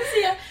gone,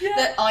 Marissa.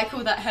 That I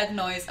call that head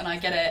noise and I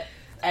get it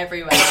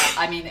everywhere.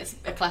 I mean, it's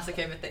a classic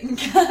overthink.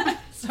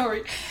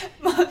 Sorry.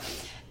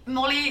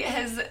 Molly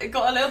has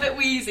got a little bit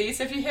wheezy,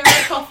 so if you hear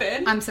her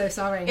coughing... I'm so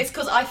sorry. It's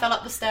because I fell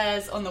up the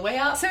stairs on the way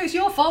up. So it's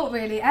your fault,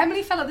 really.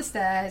 Emily fell up the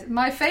stairs.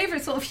 My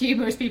favourite sort of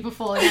humour is people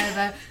falling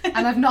over,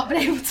 and I've not been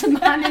able to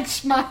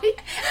manage my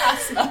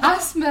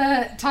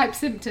asthma-type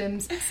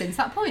symptoms since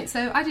that point,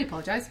 so I do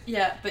apologise.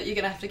 Yeah, but you're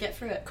going to have to get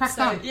through it. Crack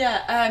on.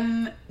 Yeah,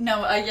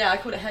 I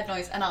called it head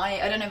noise, and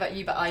I don't know about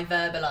you, but I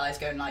verbalise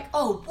going like,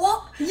 oh,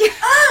 what? Yeah.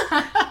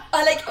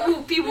 I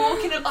will be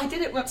walking, I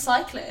did it when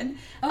cycling.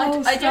 I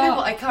don't know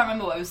what, I can't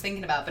remember what I was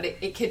thinking about, but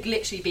it could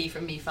literally be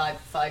from me,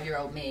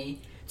 five-year-old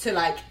me, to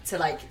like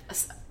I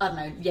don't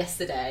know,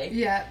 yesterday.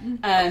 Yeah.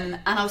 And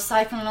I was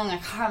cycling along, I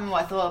can't remember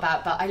what I thought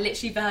about, but I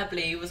literally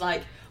verbally was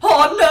like,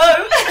 oh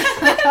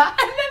no! And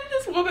then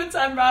this woman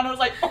turned around and I was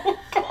like, oh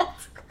God.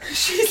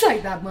 She's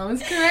like, that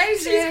woman's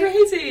crazy. She's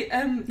crazy.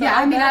 Yeah,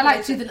 I mean, I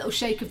like to do the little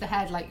shake of the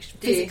head, like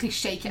physically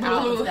shake it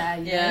out of there.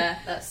 You know?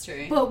 That's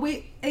true. But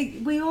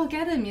we all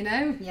get them, you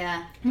know?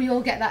 Yeah. We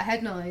all get that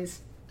head noise.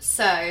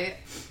 So,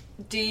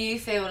 do you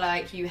feel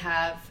like you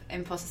have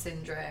imposter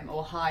syndrome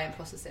or high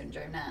imposter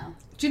syndrome now?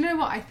 Do you know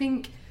what? I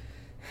think,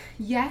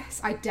 yes,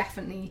 I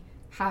definitely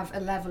have a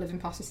level of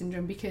imposter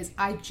syndrome because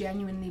I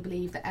genuinely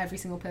believe that every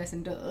single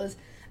person does.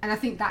 And I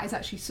think that is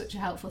actually such a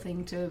helpful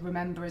thing to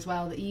remember as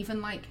well, that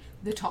even like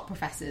the top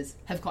professors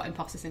have got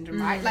imposter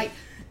syndrome, right? Like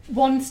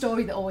one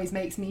story that always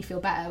makes me feel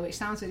better, which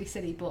sounds really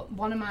silly, but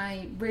one of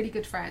my really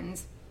good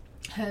friends,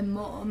 her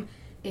mum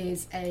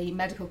is a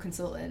medical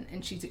consultant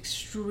and she's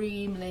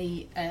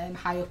extremely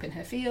high up in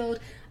her field.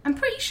 I'm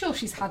pretty sure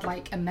she's had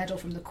like a medal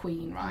from the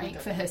Queen, right,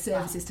 for her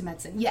services to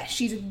medicine. Yes,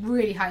 she's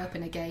really high up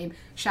in her game.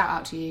 Shout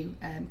out to you,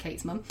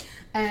 Kate's mum.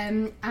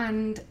 And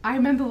I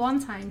remember one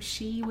time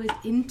she was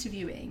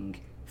interviewing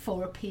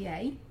for a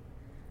PA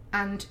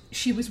and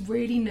she was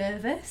really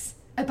nervous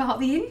about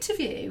the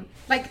interview.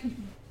 Like,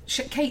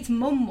 Kate's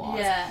mum was.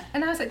 Yeah.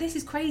 And I was like, this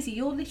is crazy.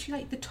 You're literally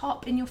like the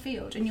top in your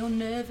field and you're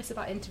nervous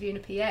about interviewing a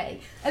PA.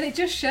 And it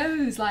just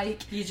shows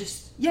like...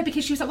 Yeah,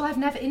 because she was like, well, I've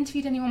never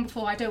interviewed anyone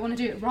before. I don't want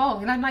to do it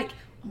wrong. And I'm like,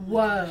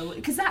 whoa.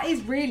 Because that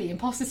is really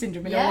imposter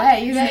syndrome in a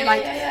way, isn't it?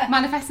 Like,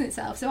 manifesting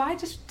itself. So I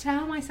just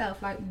tell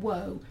myself like,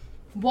 whoa.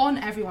 One,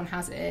 everyone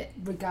has it,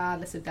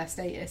 regardless of their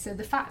status. So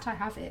the fact I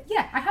have it,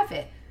 I have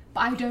it. But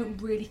I don't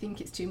really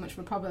think it's too much of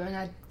a problem. And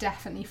I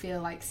definitely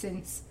feel like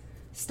since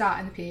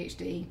starting the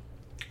PhD...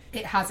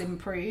 it has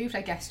improved,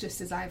 I guess,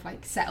 just as I've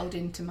like settled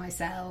into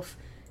myself,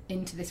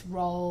 into this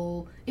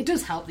role. It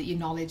does help that your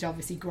knowledge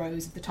obviously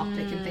grows of the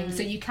topic and things,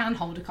 so you can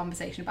hold a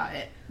conversation about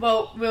it.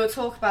 Well, we'll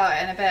talk about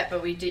it in a bit,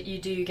 but you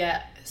do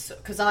get,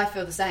 because I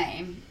feel the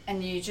same,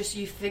 and you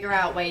figure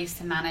out ways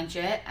to manage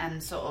it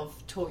and sort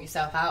of talk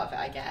yourself out of it,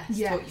 I guess.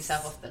 Yes. Talk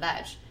yourself off the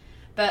ledge.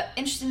 But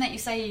interesting that you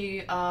say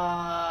you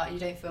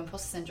don't feel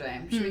imposter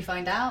syndrome. Should we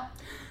find out?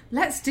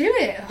 Let's do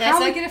it.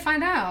 How are we going to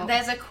find out?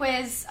 There's a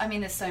quiz. I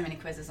mean, there's so many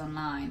quizzes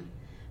online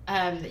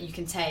that you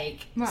can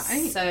take. Right.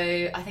 So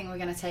I think we're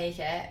going to take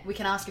it. We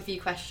can ask a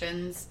few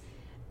questions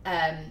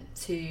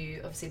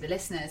to obviously the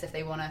listeners if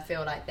they want to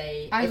feel like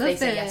they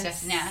say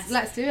yes, and yes.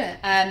 Let's do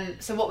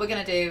it. So what we're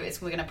going to do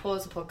is we're going to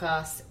pause the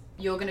podcast.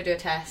 You're going to do a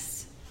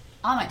test.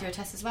 I might do a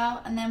test as well,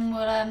 and then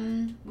we'll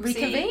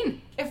reconvene.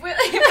 See if we're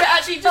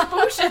actually just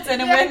bullshitting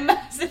and we're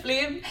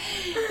massively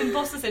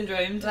imposter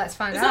syndrome. Let's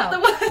find out. Is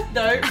that the word?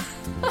 No.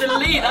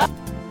 Delete that.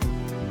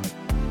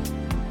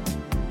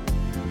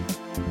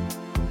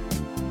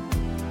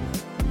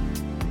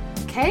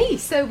 Okay,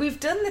 so we've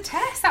done the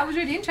test. That was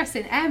really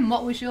interesting. Em,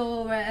 what was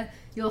your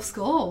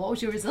score? What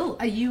was your result?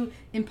 Are you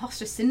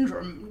imposter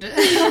syndromed?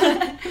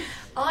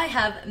 I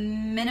have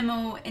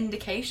minimal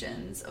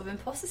indications of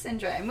imposter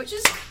syndrome, which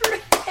is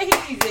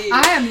crazy.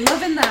 I am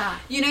loving that.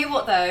 You know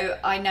what though?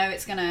 I know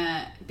it's going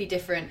to be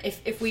different.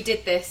 If we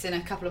did this in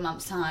a couple of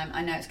months' time,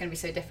 I know it's going to be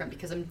so different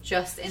because I'm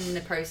just in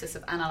the process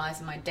of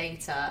analysing my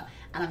data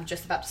and I'm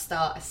just about to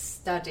start a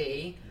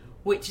study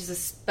which is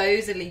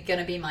supposedly going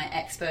to be my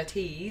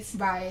expertise.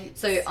 Right.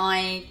 So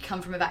I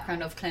come from a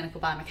background of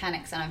clinical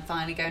biomechanics and I'm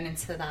finally going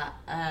into that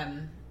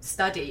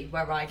study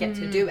where I get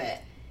to do it.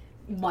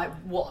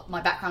 What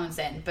my background's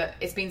in, but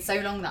it's been so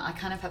long that I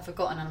kind of have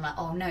forgotten and I'm like,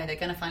 oh no, they're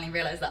going to finally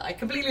realise that I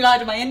completely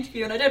lied in my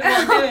interview and I don't know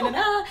what I'm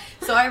doing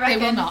so I reckon...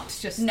 They will not,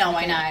 just... No,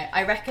 I know.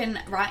 I reckon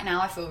right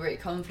now I feel really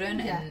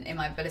confident in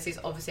my abilities.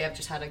 Obviously I've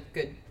just had a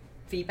good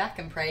feedback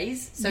and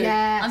praise, so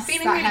I'm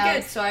feeling really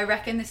good, so I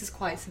reckon this is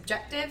quite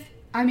subjective.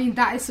 I mean,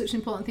 that is such an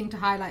important thing to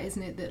highlight,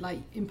 isn't it? That, like,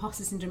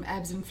 imposter syndrome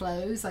ebbs and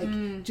flows.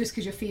 Like, just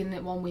because you're feeling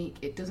it one week,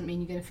 it doesn't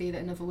mean you're going to feel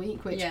it another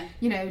week. Which,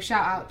 you know,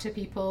 shout out to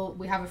people.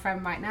 We have a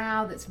friend right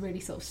now that's really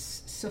sort of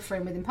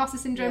suffering with imposter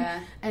syndrome. Yeah.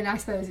 And I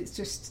suppose it's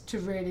just to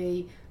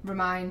really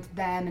remind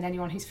them and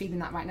anyone who's feeling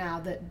that right now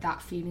that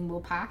that feeling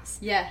will pass.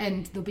 Yeah.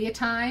 And there'll be a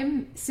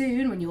time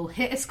soon when you'll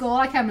hit a score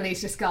like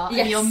Emily's just got,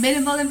 and you're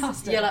minimal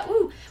imposter. You're like,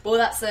 ooh. Well,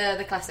 that's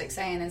the classic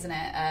saying, isn't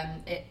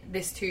it?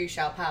 This too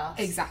shall pass.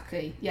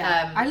 Exactly.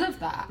 Yeah. I love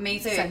that. Me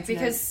too. Sentiment.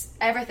 Because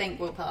everything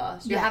will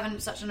pass. You're having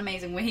such an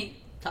amazing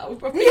week. That will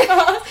probably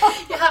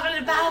pass. You're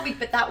having a bad week,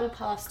 but that will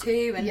pass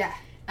too. And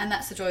and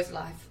that's the joys of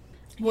life.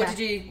 What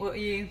are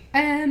you?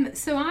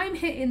 So I'm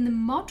hitting the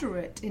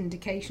moderate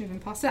indication of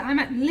imposter. I'm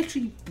at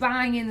literally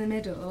bang in the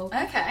middle.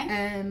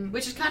 Okay.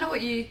 Which is kind of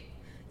what you...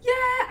 Yeah,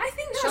 I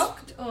think that's...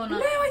 Shocked or not? No,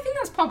 I think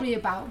that's probably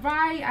about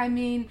right. I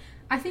mean,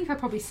 I think I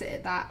probably sit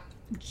at that.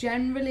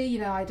 Generally, you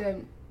know, I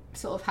don't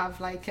sort of have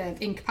like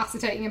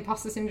incapacitating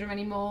imposter syndrome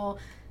anymore.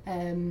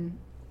 And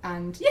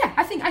yeah,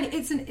 I think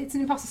it's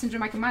an imposter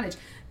syndrome I can manage.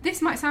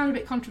 This might sound a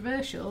bit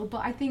controversial,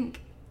 but I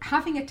think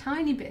having a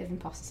tiny bit of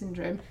imposter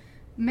syndrome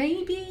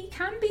maybe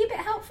can be a bit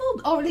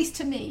helpful, or at least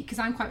to me, because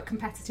I'm quite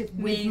competitive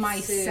with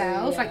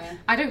myself. Like,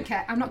 I don't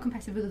care, I'm not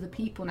competitive with other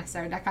people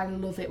necessarily. Like, I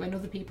love it when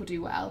other people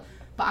do well,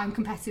 but I'm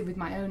competitive with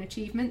my own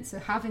achievements. So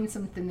having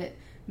something that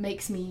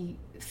makes me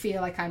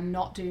feel like I'm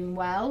not doing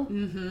well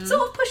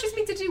sort of pushes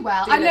me to do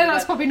well. I know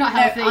that's probably not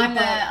healthy.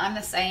 I'm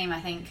the same, I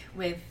think,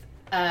 with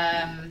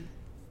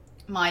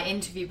my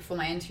interview before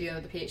my interview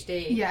with the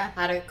PhD. I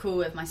had a call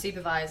with my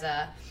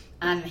supervisor,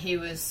 and he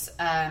was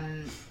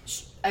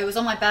it was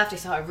on my birthday,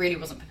 so I really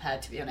wasn't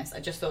prepared, to be honest.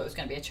 I just thought it was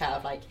going to be a chat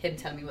of like him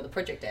telling me what the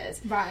project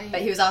is. Right.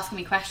 But he was asking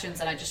me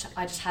questions, and I just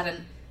hadn't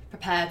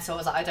prepared, so I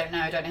was like, I don't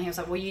know. He was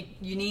like, well,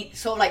 you need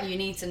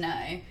to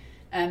know,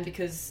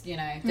 because, you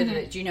know,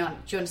 do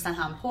you understand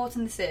how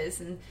important this is,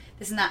 and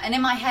this and that. And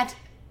in my head,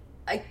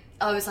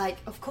 I was like,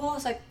 of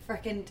course, I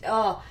freaking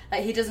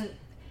he doesn't.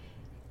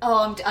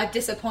 I've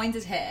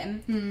disappointed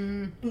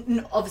him.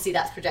 Obviously,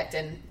 that's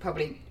projecting.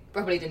 Probably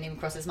didn't even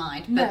cross his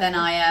mind. But then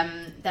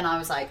I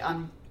was like,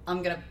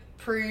 I'm gonna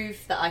prove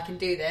that I can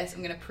do this.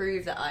 I'm gonna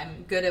prove that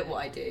I'm good at what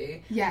I do.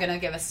 I'm gonna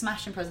give a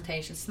smashing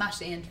presentation, smash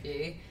the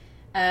interview.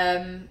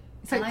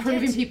 It's like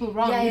proving people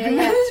wrong.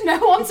 There's no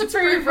one to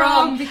prove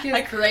wrong, because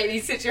I create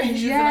these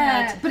situations in my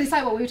head. But it's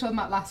like what we were talking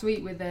about last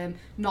week with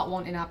not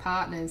wanting our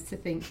partners to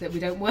think that we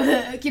don't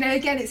work. You know,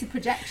 again, it's a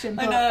projection.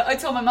 But... I know. I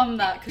told my mum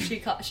that because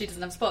she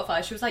doesn't have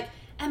Spotify. She was like,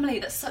 Emily,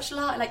 that's such a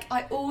lie. Like,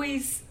 I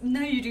always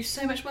know you do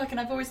so much work, and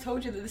I've always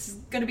told you that this is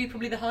going to be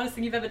probably the hardest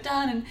thing you've ever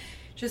done. And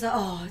she was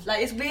like,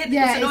 like, it's weird.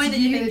 Yeah, it's annoying it's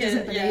that you think that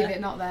doesn't believe it,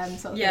 not them,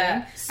 sort of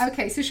thing.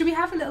 Okay, so should we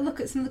have a little look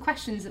at some of the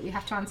questions that we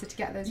have to answer to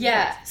get those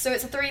results? So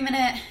it's a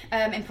 3-minute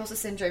imposter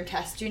syndrome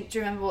test. Do you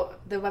remember what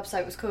the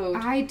website was called?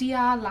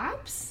 IDR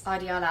Labs.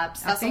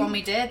 That's the one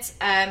we did.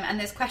 And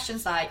there's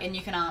questions like, and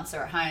you can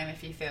answer at home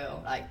if you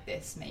feel like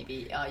this.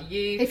 Maybe are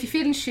you? If you're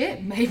feeling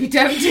shit, maybe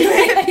don't do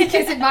it,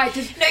 because it might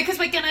just because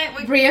we're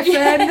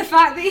reaffirm the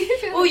fact that you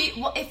feel.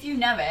 Well, if you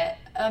know it,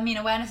 I mean,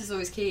 awareness is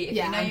always key. If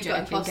you know you've got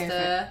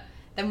imposter,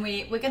 then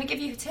we're going to give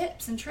you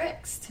tips and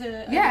tricks to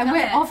and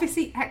we're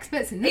obviously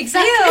experts in this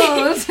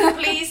field.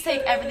 Please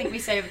take everything we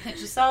say with a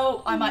pinch of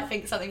salt. I might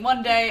think something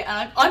one day,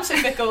 and I'm so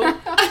fickle.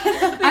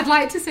 I'd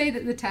like to say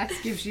that the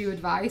test gives you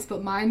advice,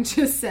 but mine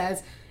just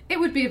says it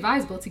would be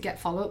advisable to get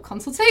follow-up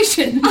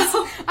consultations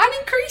and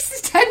increase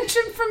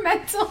attention from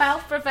mental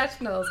health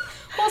professionals.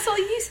 What sort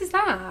of use is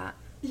that?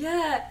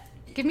 Yeah.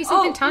 Give me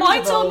something tangible.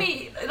 Mine told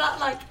me that,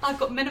 like, I've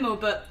got minimal,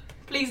 but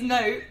please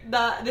note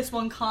that this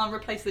one can't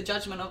replace the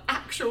judgment of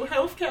actual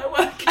healthcare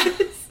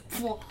workers.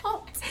 What?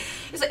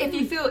 It's like, if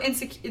you feel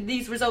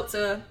these results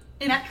are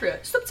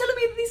inaccurate, stop telling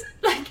me these,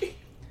 like...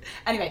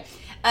 Anyway,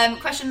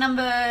 question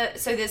number...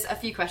 So there's a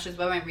few questions,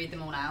 but I won't read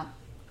them all out.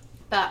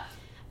 But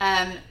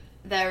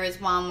there is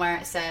one where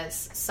it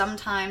says,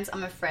 sometimes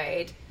I'm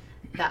afraid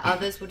that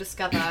others will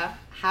discover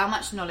how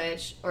much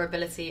knowledge or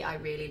ability I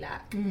really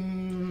lack.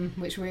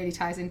 Which really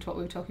ties into what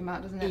we were talking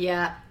about, doesn't it?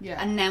 Yeah.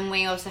 And then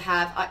we also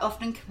have, I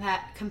often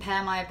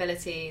compare my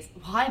abilities.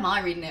 Why am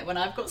I reading it when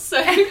I've got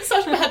such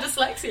bad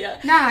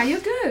dyslexia? Nah, you're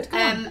good.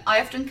 I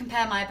often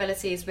compare my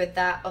abilities with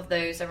that of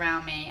those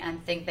around me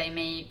and think they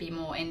may be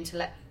more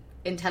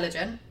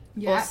intelligent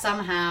or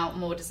somehow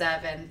more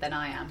deserving than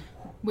I am.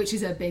 Which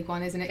is a big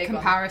one, isn't it? Big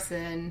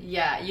comparison. One.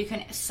 Yeah, you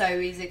can so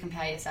easily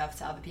compare yourself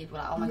to other people.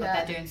 Like, oh my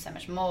God, they're doing so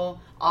much more.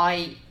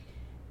 I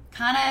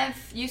kind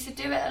of used to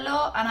do it a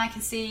lot, and I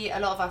can see a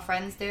lot of our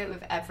friends do it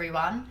with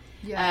everyone.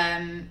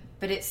 Yeah.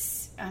 But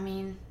it's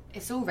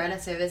all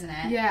relative, isn't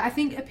it? Yeah, I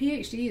think a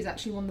PhD is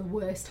actually one of the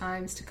worst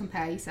times to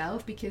compare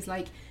yourself, because,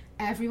 like,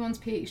 everyone's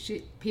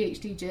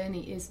PhD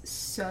journey is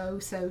so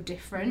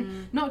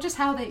different. Not just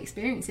how they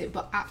experience it,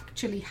 but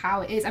actually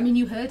how it is. I mean,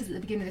 you heard us at the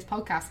beginning of this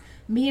podcast.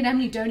 Me and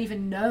Emily don't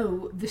even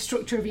know the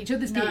structure of each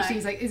other's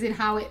PhDs, like, as in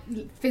how it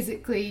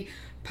physically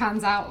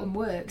pans out and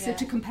works. So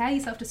to compare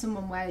yourself to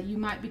someone where you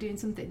might be doing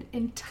something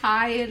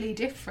entirely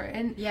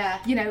different,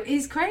 you know,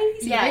 is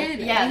crazy.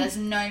 Really. There's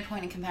no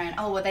point in comparing.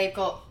 Oh well, they've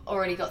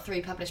already got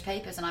 3 published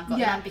papers and I've got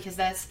none, because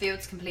their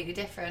field's completely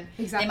different.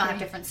 Exactly. They might have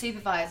different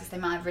supervisors. They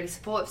might have really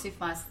supportive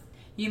supervisors.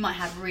 You might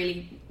have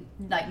really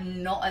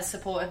not as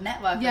supportive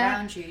network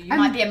around you. You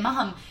might be a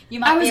mum. You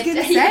might. I was going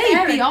to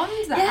say, beyond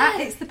that, Yeah.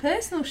 it's the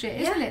personal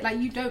shit, isn't it? Like,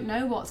 you don't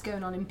know what's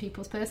going on in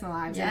people's personal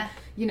lives. Yeah. And,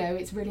 you know,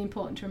 it's really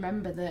important to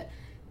remember that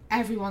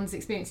everyone's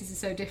experiences are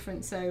so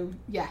different. So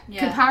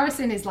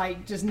comparison is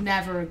like just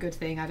never a good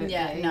thing. I don't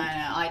think.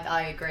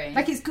 I agree.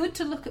 Like, it's good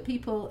to look at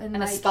people and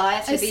like,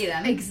 aspire to be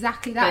them.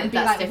 Exactly that, But and be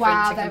that's like,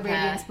 wow, different to they're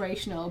really compare.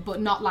 inspirational,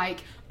 but not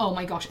like, oh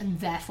my gosh, and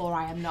therefore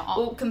I am not.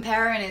 Well,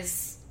 comparing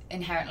is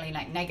inherently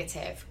like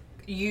negative,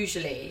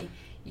 usually,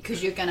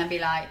 because you're gonna be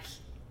like,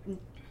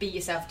 beat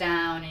yourself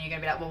down, and you're gonna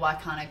be like, well, why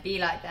can't I be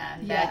like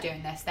them? They're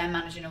doing this, they're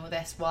managing all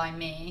this, why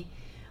me?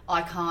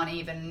 I can't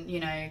even, you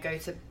know, go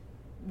to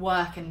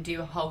work and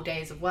do whole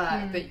days of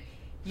work. But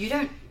you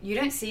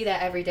don't see their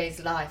everyday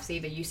lives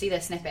either. You see their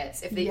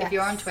snippets. If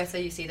you're on Twitter,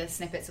 you see the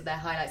snippets of their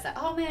highlights, like,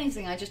 oh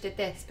amazing, I just did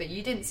this, but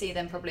you didn't see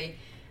them probably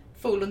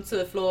fall onto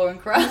the floor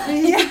and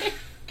cry.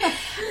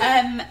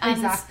 And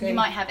Exactly. you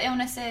might have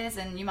illnesses,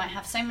 and you might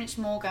have so much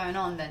more going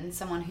on than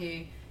someone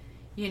who,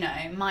 you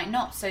know, might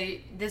not. So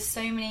there's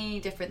so many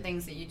different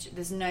things that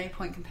there's no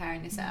point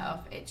comparing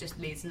yourself. It just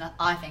leads,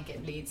 I think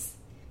it leads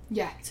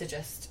to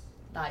just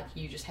like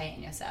you just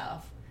hating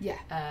yourself.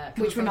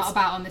 Which we're not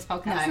about on this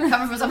podcast. No,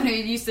 coming from someone who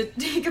used to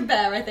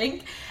compare, I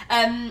think.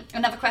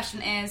 Another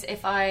question is,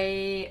 if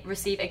I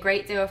receive a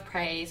great deal of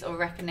praise or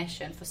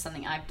recognition for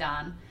something I've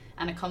done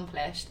and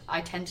accomplished,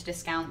 I tend to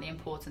discount the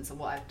importance of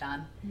what I've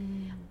done.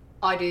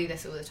 I do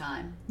this all the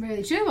time.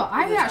 Really? Do you know what?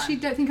 I actually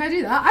don't think I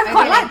do that. I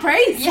quite like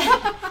praise.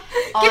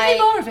 Give me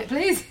more of it,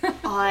 please.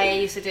 I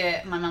used to do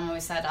it. My mum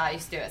always said I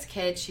used to do it as a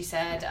kid. She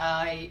said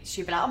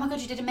she'd be like, oh my god,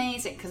 you did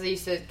amazing, because I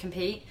used to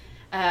compete.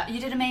 You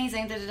did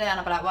amazing, and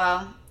I'd be like,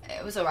 well,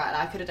 it was alright,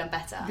 like, I could have done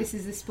better. This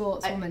is the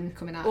sportswoman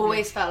coming out.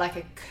 Always felt like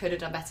I could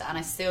have done better, and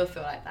I still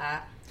feel like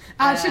that.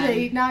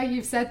 Actually, now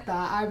you've said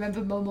that, I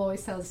remember Mum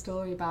always tells a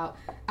story about,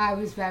 I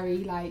was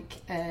very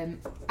like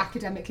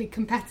academically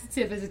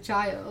competitive as a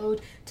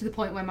child, to the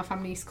point where my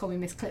family used to call me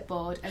Miss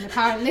Clipboard, and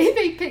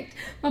apparently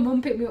my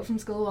mum picked me up from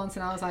school once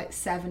and I was like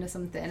 7 or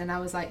something, and I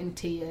was like in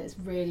tears,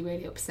 really,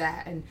 really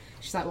upset, and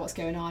she's like, what's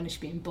going on? Is she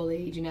being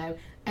bullied, you know?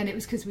 And it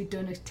was because we'd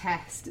done a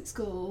test at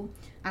school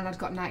and I'd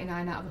got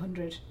 99 out of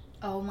 100.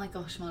 Oh my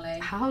gosh, Molly.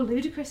 How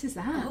ludicrous is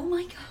that? Oh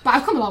my god. But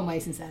I've come a long way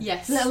since then.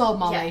 Yes. Little old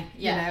Molly,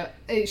 you know,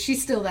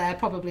 she's still there,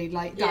 probably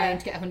like dying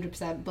to get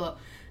 100%, but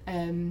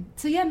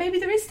so yeah, maybe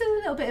there is still a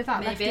little bit of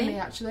that left in me,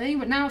 actually,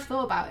 but now I've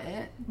thought about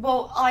it.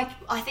 Well, I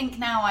think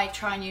now I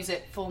try and use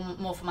it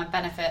more for my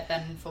benefit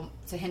than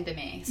to hinder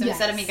me. So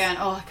instead of me going,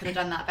 oh, I could have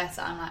done that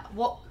better, I'm like,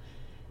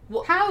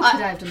 how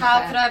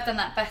could I have done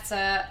that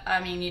better? I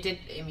mean,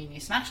 you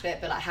smashed it,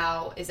 but like,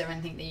 how is there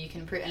anything that you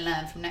can improve and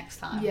learn from next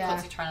time? Yeah.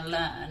 Constantly trying to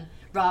learn,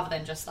 rather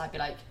than just like be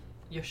like,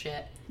 you're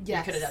shit. Yes.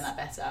 You could have done that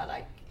better.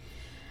 Like,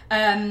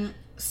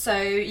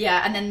 so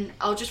yeah, and then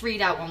I'll just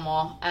read out one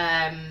more.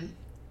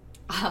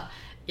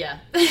 Yeah,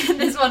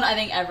 this one I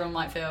think everyone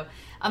might feel.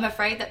 I'm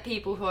afraid that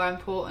people who are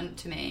important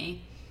to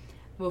me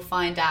will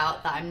find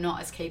out that I'm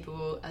not as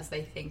capable as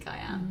they think I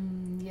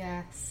am.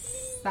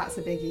 Yes, that's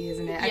a biggie,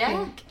 isn't it? Yeah.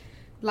 I think,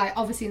 like,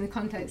 obviously in the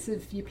context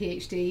of your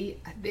PhD,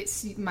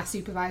 it's my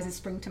supervisors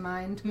spring to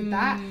mind with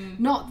that.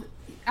 Not,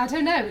 I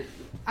don't know,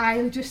 I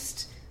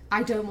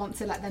don't want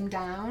to let them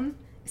down,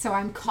 so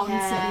I'm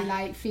constantly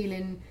like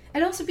feeling,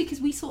 and also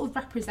because we sort of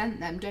represent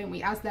them, don't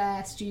we, as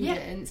their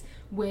students,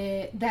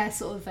 they're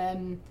sort of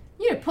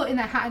putting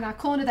their hat in our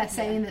corner, they're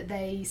saying that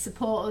they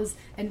support us,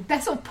 and they're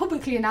sort of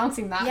publicly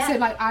announcing that. So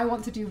like, I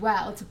want to do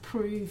well to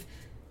prove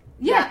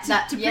prove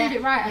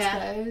it right,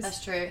 I suppose.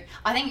 That's true.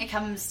 I think it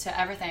comes to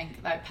everything,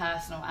 like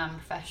personal and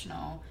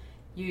professional.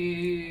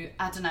 I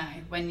don't know,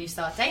 when you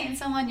start dating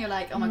someone, you're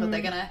like, oh my god,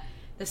 they're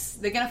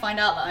gonna find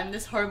out that I'm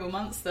this horrible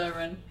monster,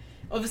 and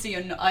obviously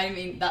you're not. I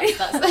mean, that's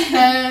should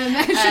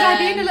I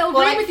be in a little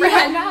room with you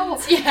right now?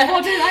 Yeah.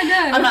 What did I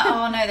know? I'm like,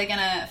 oh no, they're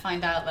gonna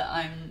find out that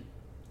I'm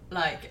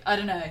like, I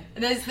don't know.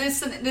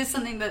 There's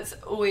something that's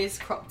always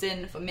cropped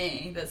in for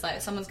me. That's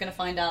like, someone's gonna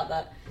find out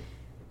that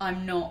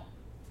I'm not.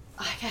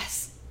 I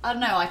guess, I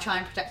don't know. I try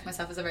and protect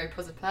myself as a very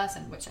positive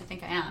person, which I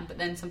think I am. But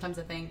then sometimes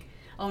I think,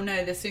 oh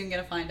no, they're soon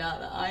gonna find out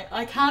that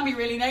I can be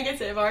really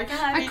negative, or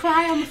I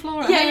cry on the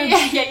floor.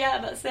 Yeah,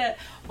 that's it.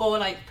 Or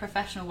like,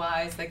 professional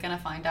wise, they're gonna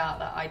find out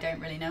that I don't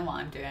really know what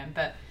I'm doing.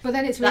 But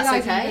then it's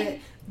realising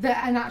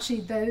that and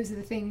actually those are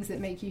the things that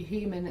make you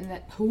human, and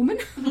that human.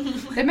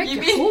 They make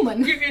you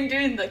human. You've been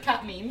doing the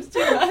cat memes too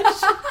much.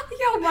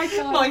 Oh my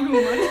god. My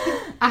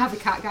human. I have a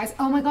cat, guys.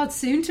 Oh my god,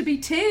 soon to be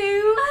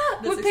 2.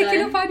 We're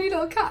picking up our new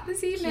little cat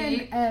this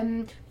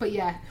evening. But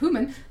yeah,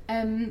 human.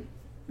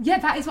 Yeah,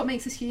 that is what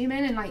makes us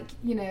human, and like,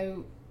 you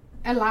know,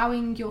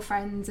 allowing your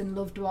friends and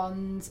loved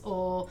ones,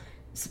 or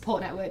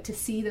support network to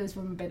see those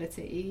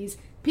vulnerabilities,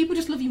 people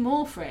just love you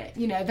more for it.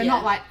 You know, they're Yeah.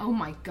 not like, oh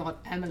my god,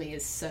 Emily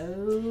is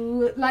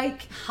so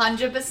like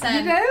 100%.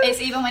 You know?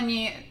 It's even when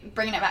you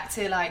bringing it back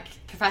to like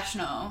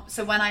professional.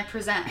 So when I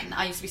present,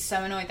 I used to be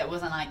so annoyed that it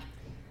wasn't like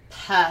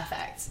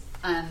perfect,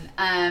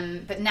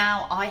 and but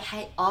now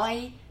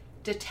I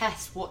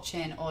detest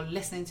watching or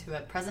listening to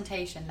a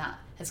presentation that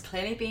has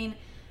clearly been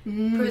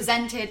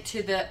presented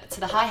to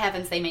the high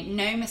heavens. They make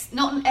no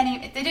not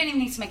any. They don't even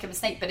need to make a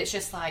mistake, but it's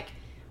just like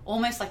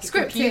almost like a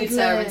Scripted, computer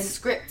learn. and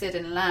scripted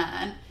and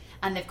learn,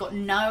 and they've got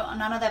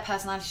none of their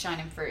personality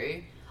shining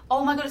through.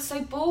 Oh my god, it's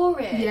so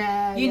boring.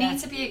 Yeah, you yeah. need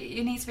to be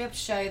able to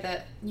show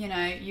that, you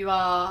know, you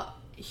are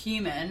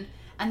human,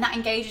 and that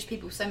engages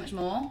people so much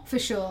more. for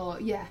sure.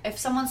 Yeah. If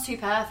someone's too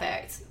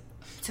perfect,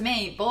 to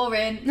me,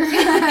 boring.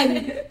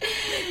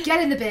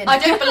 Get in the bin. I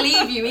don't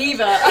believe you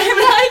either.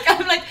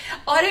 I'm like,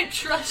 I don't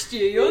trust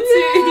you. You're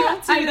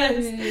too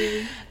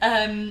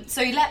this.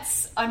 So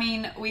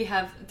we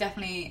have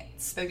definitely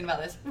spoken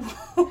about this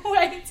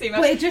way too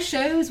much. But it just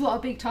shows what a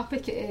big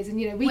topic it is,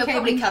 and you know, We'll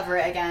probably cover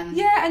it again.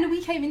 Yeah, and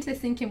we came into this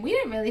thinking we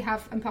don't really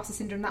have imposter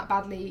syndrome that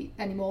badly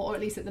anymore, or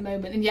at least at the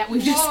moment, and yet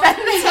we've just spent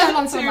so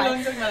long talking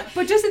about it.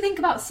 But just to think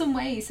about some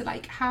ways, so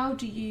like, how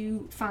do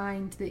you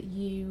find that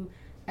you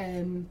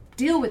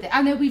deal with it?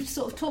 I know we've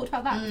sort of talked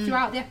about that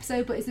throughout the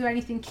episode, but is there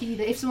anything key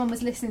that if someone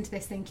was listening to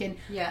this thinking,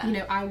 you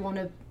know, I want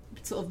to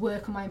sort of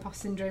work on my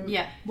imposter syndrome,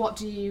 what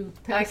do you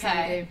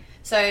personally do?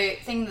 So,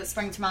 thing that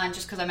sprang to mind,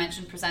 just because I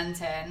mentioned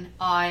presenting,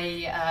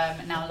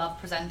 I now love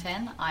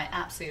presenting. I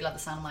absolutely love the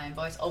sound of my own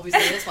voice.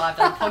 Obviously, that's why I've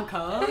done a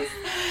podcast.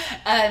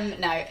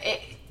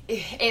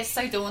 It's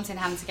so daunting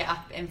having to get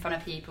up in front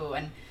of people,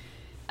 and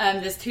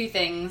there's two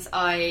things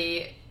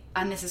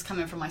and this is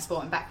coming from my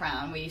sporting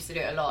background, we used to do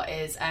it a lot,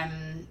 is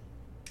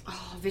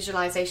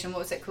visualization. What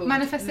was it called?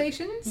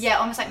 Manifestations? Yeah,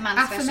 almost like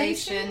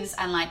manifestations Affirmations?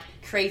 and like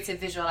creative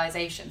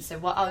visualization. So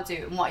what I'll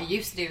do, and what I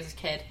used to do as a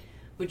kid,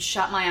 would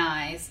shut my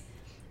eyes.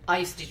 I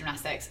used to do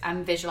gymnastics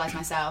and visualize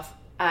myself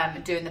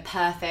doing the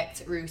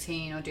perfect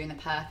routine or doing the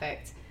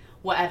perfect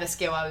whatever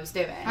skill I was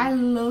doing. I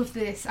love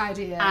this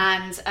idea.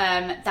 And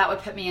that would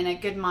put me in a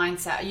good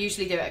mindset. I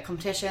usually do it at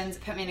competitions.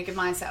 Put me in a good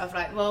mindset of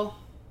like, well,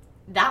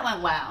 that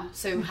went well,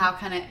 so how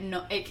can it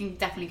not? It can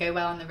definitely go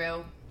well in the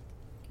real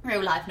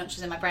life, not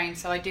just in my brain.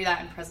 So I do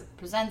that in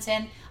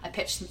presenting. I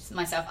pitch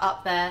myself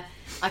up there.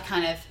 I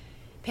kind of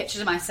picture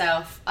to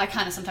myself. I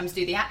kind of sometimes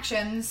do the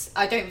actions.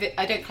 I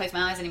don't close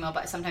my eyes anymore,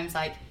 but sometimes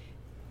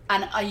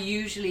and I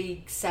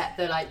usually set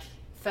the like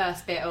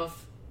first bit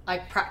of. I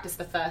practice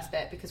the first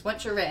bit, because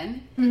once you're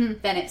in,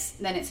 then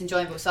it's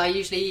enjoyable. So I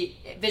usually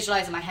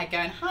visualize in my head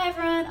going, "Hi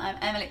everyone, I'm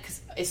Emily,"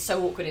 because it's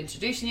so awkward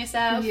introducing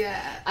yourself.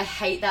 Yeah, I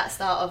hate that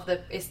start of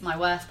it's my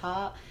worst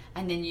part.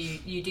 And then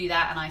you do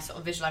that, and I sort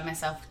of visualize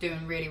myself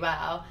doing really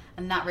well,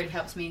 and that really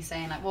helps me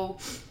saying like, well,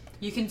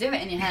 you can do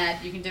it in your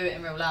head, you can do it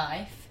in real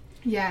life.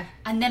 Yeah.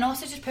 And then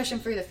also just pushing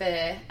through the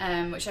fear,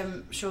 which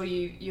I'm sure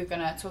you're going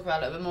to talk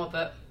about a little bit more,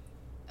 but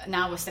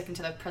now we're sticking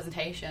to the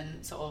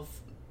presentation sort of,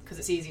 because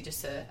it's easy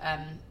just to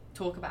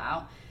talk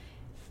about.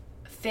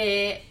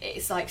 Fear,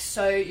 it's like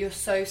you're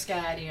so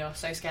scared, and you're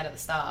so scared at the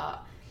start,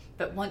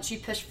 but once you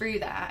push through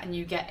that and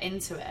you get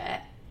into it,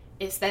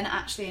 it's then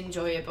actually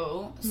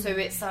enjoyable. So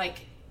it's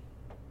like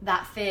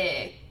that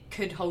fear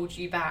could hold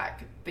you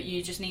back, but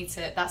you just need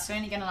to, that's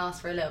only going to last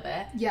for a little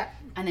bit,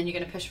 and then you're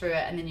going to push through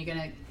it, and then you're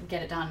going to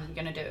get it done, and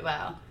you're going to do it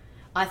well.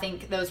 I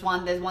think there's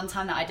one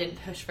time that I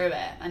didn't push through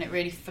it, and it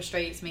really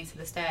frustrates me to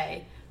this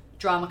day.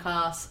 Drama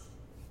class,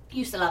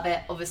 used to love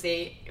it,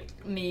 obviously,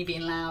 me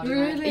being loud.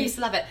 Really? I used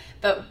to love it,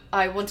 but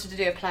I wanted to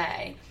do a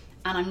play,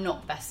 and I'm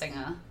not the best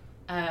singer.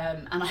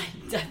 And I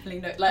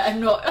definitely know, like,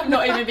 I'm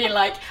not even being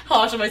like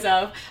harsh on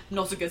myself. I'm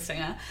not a good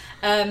singer.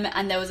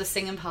 And there was a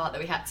singing part that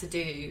we had to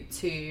do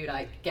to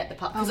like get the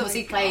part, because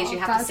obviously plays you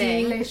have to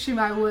sing. That's literally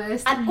my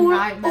worst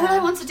nightmare. All I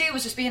wanted to do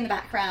was just be in the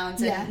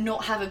background and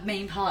not have a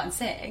main part and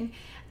sing.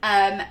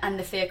 And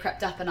the fear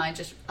crept up, and I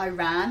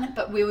ran.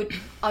 But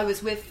I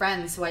was with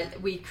friends, so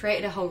we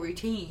created a whole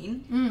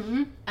routine,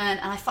 and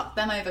I fucked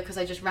them over because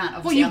I just ran.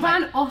 Obviously, well, you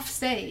ran off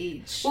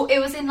stage. Well, it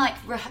was in like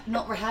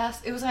not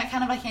rehearsed. It was like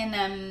kind of like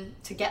in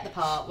to get the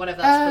part,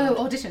 whatever that's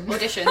called.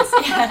 Auditions.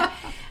 Yeah.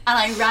 And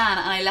I ran,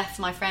 and I left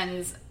my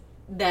friends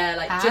there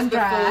like just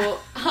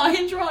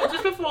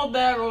before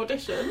their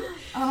audition.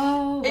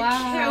 Oh,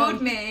 wow. It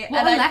killed me.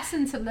 What a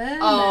lesson to learn.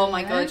 Oh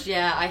my god,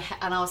 yeah.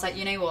 I was like,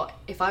 you know what?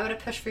 If I would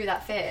have pushed through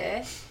that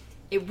fear,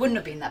 it wouldn't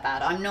have been that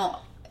bad. I'm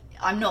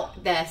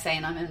not there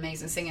saying I'm an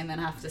amazing singer and then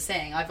have to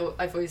sing. I've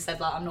always said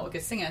like I'm not a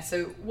good singer,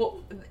 so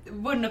it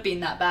wouldn't have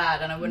been that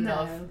bad, and I wouldn't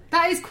have.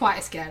 That is quite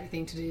a scary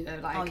thing to do though.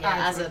 Like,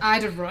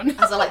 I'd have run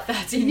as a like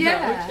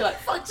 13-year-old. You're like,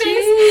 fuck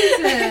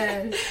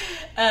this.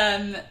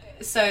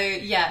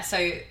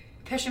 So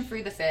pushing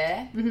through the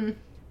fear,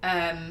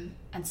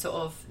 and sort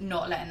of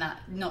not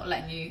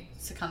letting you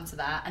succumb to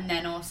that. And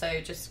then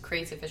also just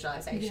creative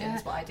visualization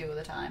is what I do all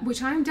the time.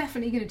 Which I'm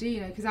definitely going to do,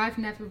 you know, because I've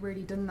never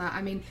really done that.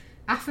 I mean,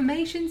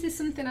 affirmations is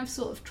something I've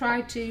sort of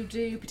tried to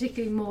do,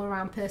 particularly more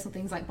around personal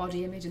things like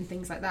body image and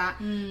things like that.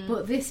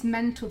 But this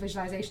mental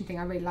visualization thing,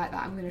 I really like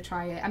that. I'm going to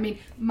try it. I mean,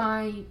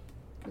 my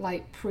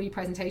like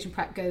pre-presentation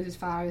prep goes as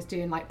far as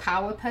doing like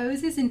power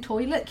poses in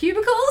toilet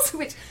cubicles,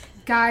 which,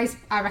 guys,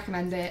 I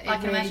recommend it.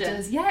 It really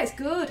does. Yeah, it's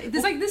good.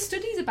 There's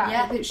studies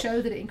about it that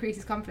show that it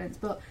increases confidence.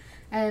 But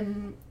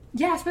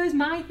I suppose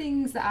my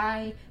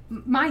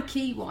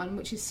key one,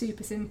 which is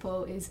super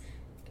simple, is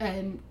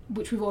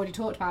which we've already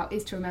talked about,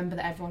 is to remember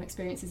that everyone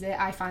experiences it.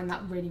 I find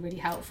that really, really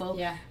helpful.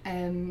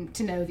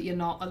 To know that you're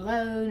not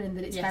alone and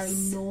that it's very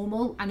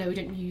normal. I know we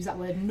don't use that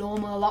word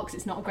normal a lot because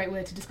it's not a great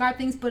word to describe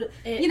things, but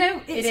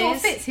it sort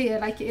of fits here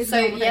like it is.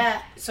 So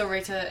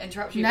sorry to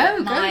interrupt you. No, but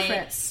go for my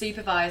it.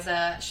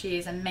 supervisor, she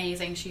is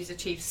amazing. She's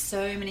achieved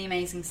so many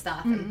amazing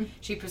stuff, and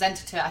she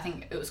presented to, I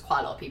think it was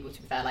quite a lot of people,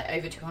 to be fair, like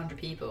over 200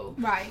 people.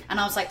 Right. And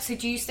I was like, so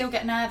do you still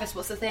get nervous?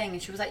 What's the thing?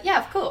 And she was like, yeah,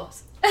 of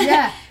course.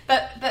 Yeah.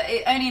 but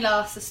it only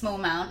lasts a small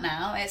amount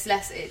now. It's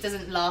less. It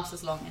doesn't last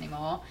as long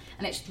anymore,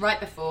 and it's right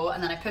before,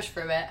 and then I push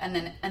through it, and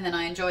then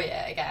I enjoy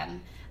it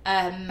again.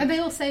 And they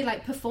all say,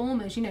 like,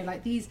 performers, you know,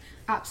 like these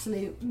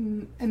absolute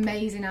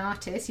amazing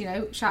artists, you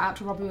know, shout out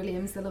to Robbie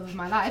Williams, the love of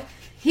my life,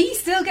 he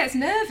still gets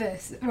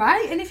nervous,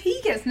 right? And if he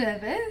gets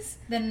nervous,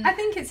 then I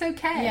think it's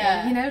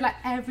okay. You know, like,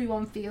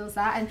 everyone feels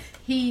that. And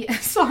he,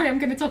 sorry, I'm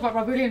going to talk about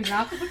Robbie Williams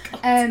now.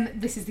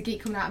 This is the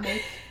geek coming out of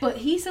me. But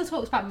he still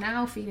talks about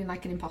now feeling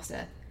like an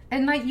imposter.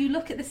 And, like, you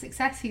look at the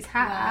success he's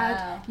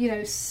had, you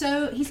know,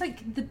 so he's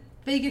like the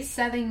biggest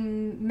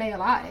selling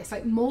male artist,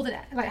 like more than,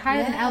 like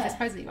higher than Elvis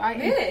Presley, right?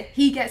 Really? And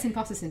he gets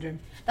imposter syndrome.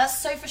 That's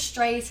so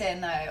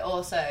frustrating, though.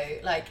 Also,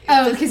 like,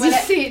 because you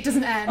see it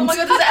doesn't end. Oh my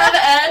god, does it ever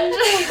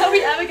end? Are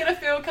we ever gonna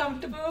feel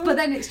comfortable? But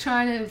then it's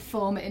trying to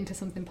form it into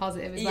something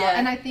positive as well.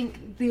 And I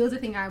think the other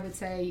thing I would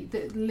say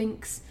that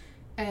links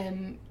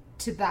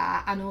to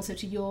that, and also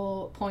to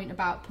your point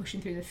about pushing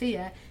through the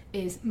fear,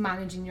 is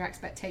managing your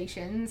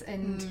expectations.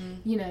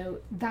 And you know,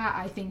 that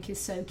I think is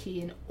so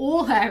key in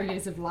all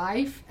areas of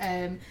life,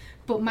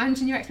 but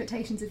managing your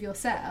expectations of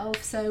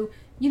yourself. So,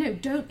 you know,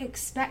 don't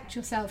expect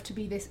yourself to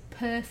be this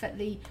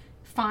perfectly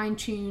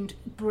fine-tuned,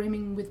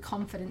 brimming with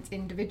confidence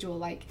individual.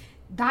 Like,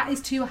 that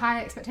is too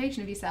high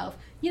expectation of yourself,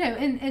 you know,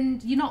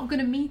 and you're not going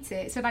to meet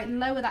it. So, like,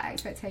 lower that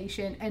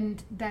expectation,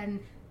 and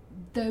then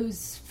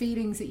those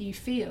feelings that you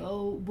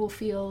feel will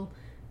feel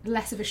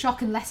less of a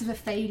shock and less of a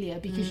failure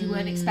because you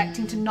weren't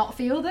expecting to not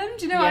feel them.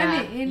 Do you know what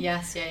I mean?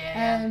 Yes,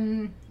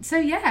 So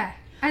yeah,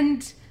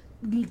 and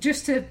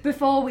just to,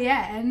 before we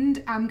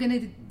end, I'm going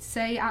to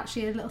say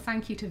actually a little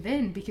thank you to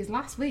Vin, because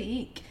last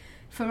week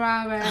for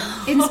our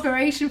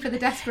inspiration for the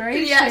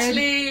desperation, he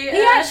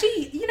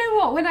actually, you know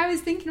what, when I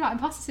was thinking about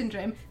imposter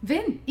syndrome,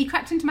 Vin, he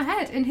crept into my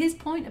head, and his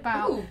point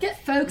about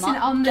focusing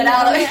on the... Get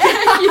out of it.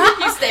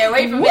 you stay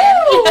away from him.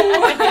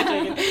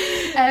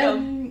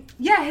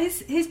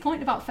 His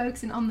point about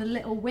focusing on the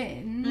little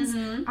wins,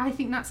 I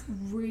think that's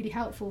really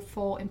helpful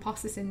for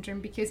imposter syndrome,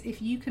 because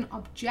if you can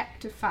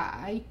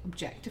objectify,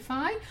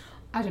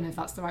 I don't know if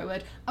that's the right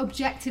word,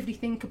 objectively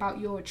think about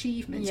your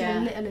achievements, your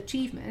little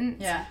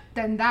achievements,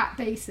 then that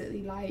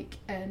basically like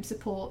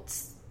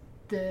supports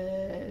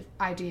the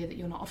idea that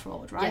you're not a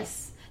fraud, right?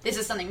 Yes. This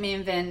is something me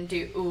and Vin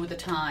do all the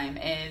time,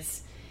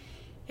 is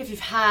if you've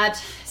had,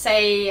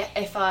 say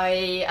if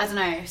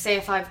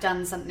I've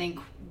done something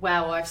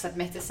well, or I've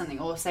submitted something,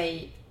 or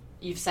say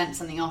you've sent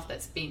something off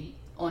that's been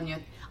on your...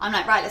 I'm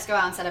like, right, let's go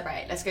out and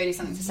celebrate. Let's go do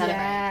something to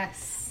celebrate.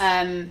 Yes.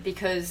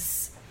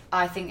 Because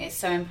I think it's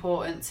so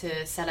important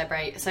to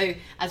celebrate. So,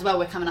 as well,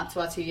 we're coming up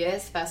to our 2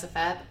 years, 1st of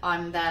Feb.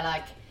 I'm there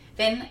like,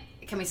 Vin,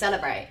 can we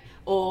celebrate?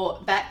 Or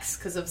Bex,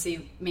 because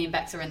obviously me and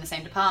Bex are in the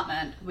same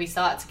department. We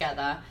started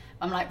together.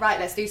 I'm like, right,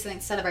 let's do something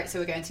to celebrate. So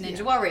we're going to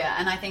Ninja Warrior.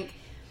 And I think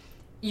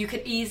you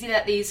could easily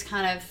let these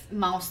kind of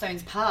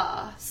milestones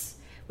pass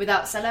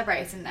without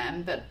celebrating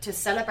them, but to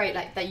celebrate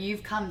like that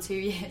you've come 2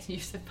 years,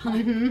 you've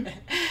survived it.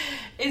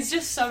 It's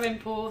just so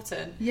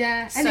important.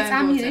 Yeah, and it's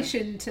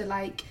ammunition to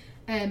like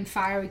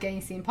fire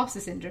against the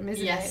imposter syndrome,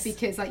 isn't it?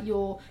 Because like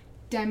you're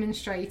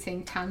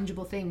demonstrating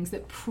tangible things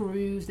that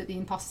prove that the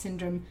imposter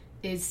syndrome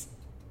is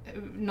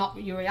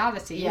not your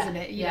reality, isn't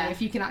it? You know,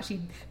 if you can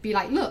actually be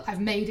like, look,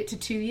 I've made it to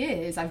 2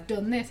 years, I've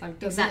done this, I've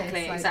done this.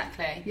 Like,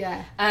 exactly.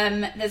 Yeah.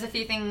 There's a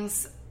few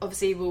things.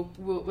 Obviously,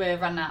 we're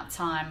running out of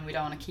time. We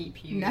don't want to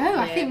keep you. No, here,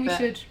 I think we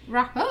should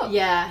wrap up.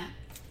 Yeah,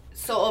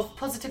 sort of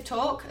positive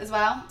talk as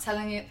well.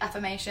 Telling you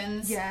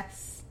affirmations.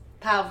 Yes.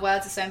 Power of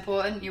words is so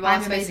important. You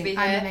are supposed to be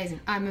here.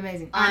 I'm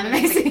amazing.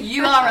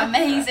 You are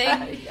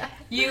amazing.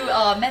 You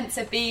are meant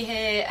to be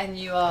here, and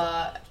you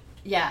are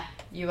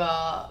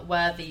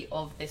worthy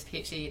of this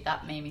PhD.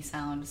 That made me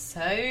sound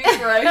so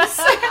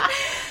gross.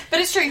 But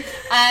it's true.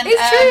 And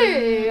It's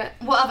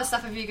true. What other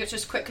stuff have you got?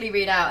 Just quickly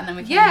read out, and then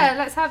we can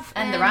Let's have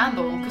end the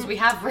ramble, because we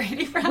have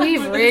really rambled.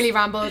 We've really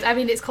rambled. I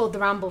mean, it's called the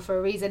ramble for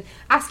a reason.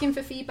 Asking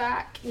for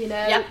feedback,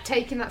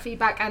 taking that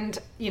feedback and,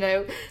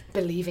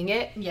 believing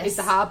it is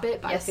the hard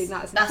bit, but I think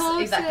that's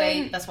important.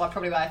 Exactly. That's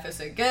probably why I feel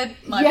so good.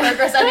 My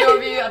progress annual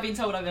review, I've been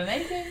told I'm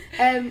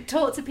amazing.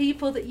 Talk to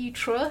people that you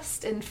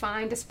trust and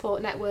find a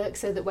support network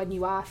so that when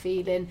you are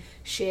feeling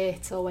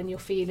shit or when you're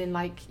feeling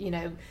like,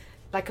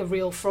 like a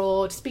real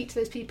fraud, speak to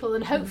those people,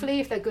 and hopefully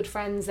if they're good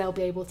friends they'll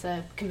be able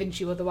to convince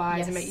you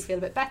otherwise and make you feel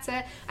a bit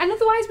better. And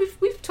otherwise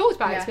we've talked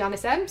about it, to be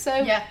honest, Em. So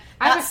I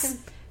reckon.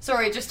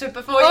 Sorry, just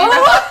before you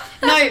wrap up.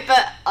 No,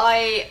 but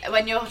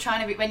when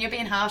you're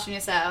being harsh on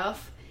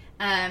yourself,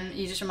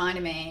 you just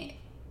reminded me.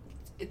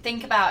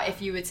 Think about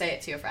if you would say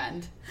it to your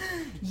friend.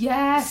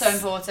 Yes, so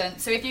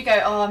important. So if you go,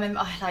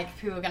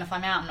 people are going to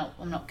find me out.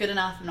 I'm not good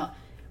enough.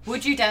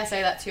 Would you dare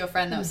say that to your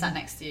friend that was sat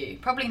next to you?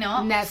 Probably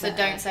not. Never. So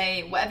don't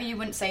say whatever you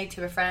wouldn't say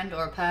to a friend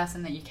or a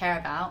person that you care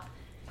about.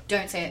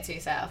 Don't say it to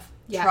yourself.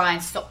 Yeah. Try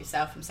and stop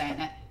yourself from saying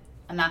it,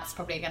 and that's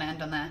probably going to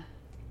end on there.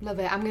 Love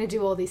it. I'm going to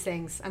do all these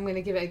things. I'm going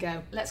to give it a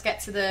go. Let's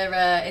get to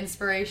the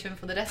inspiration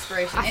for the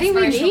desperation. I think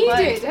we need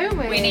it, don't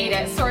we? We need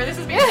it. Sorry, this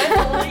has been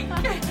so boring.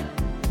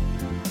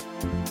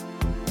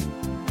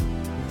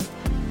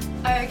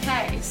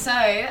 Okay,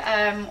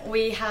 so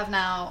we have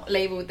now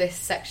labelled this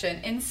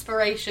section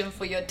Inspiration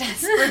for Your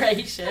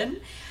Desperation.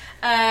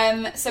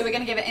 So we're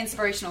going to give an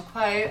inspirational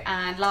quote,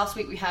 and last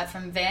week we heard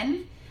from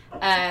Vin,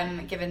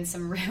 giving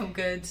some real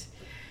good,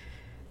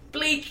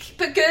 bleak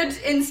but good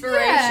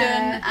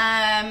inspiration.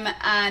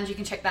 And you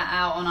can check that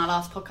out on our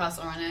last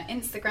podcast or on our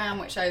Instagram,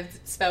 which I've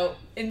spelled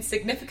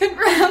insignificant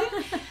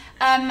wrong.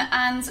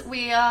 And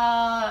we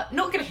are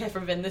not going to hear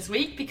from Vin this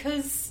week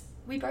because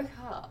we broke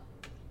up.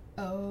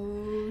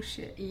 Oh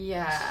shit.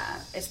 Yeah,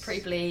 it's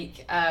pretty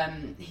bleak.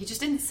 He just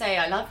didn't say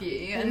I love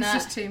you, and it's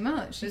just too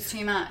much. It was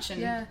too much,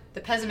 and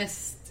the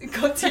pessimist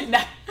got too.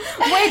 No,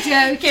 we're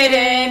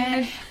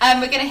joking.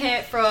 We're going to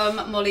hear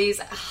from Molly's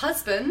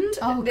husband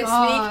this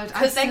week,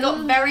 because they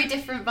got very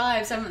different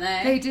vibes, haven't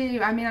they? They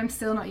do. I mean, I'm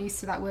still not used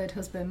to that word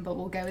husband, but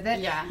we'll go with it.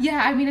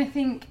 Yeah. I mean, I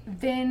think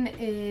Vin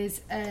is,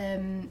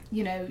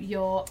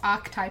 your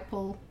archetype.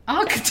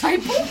 How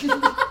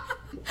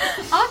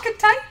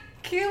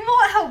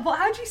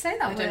do you say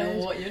that word? I don't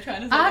know what you're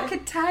trying to say.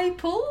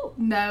 Archetypal?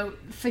 No,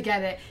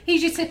 forget it.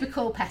 He's your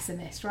typical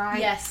pessimist, right?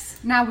 Yes.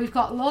 Now we've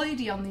got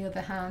Lloydie on the other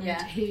hand,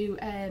 who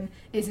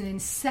is an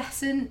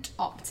incessant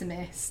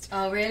optimist.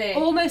 Oh, really?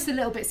 Almost a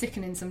little bit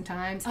sickening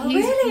sometimes. Oh,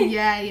 really?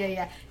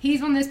 Yeah.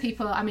 He's one of those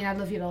people, I mean, I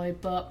love you,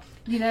 Lloyd, but,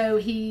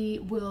 he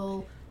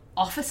will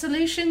offer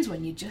solutions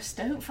when you just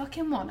don't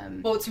fucking want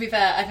them. Well, to be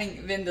fair, I think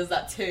Vin does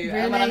that too.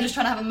 Really? When I'm just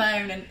trying to have a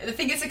moan, and the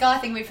thing is, the guy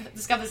thing we've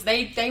discovered is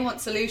they want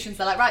solutions.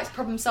 They're like, right, it's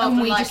problem solved.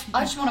 And I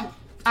just want to.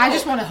 I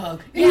just want a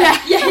hug. Yeah.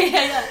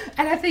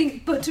 And I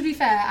think, but to be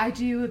fair, I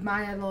do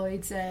admire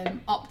Lloyd's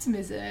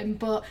optimism,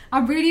 but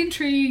I'm really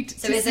intrigued.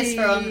 So is this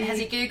from, has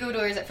he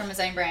Googled, or is it from his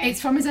own brain?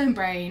 It's from his own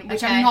brain,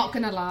 which I'm not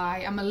going to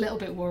lie, I'm a little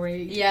bit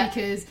worried. Yeah.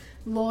 Because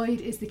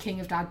Lloyd is the king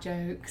of dad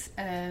jokes,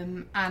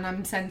 and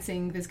I'm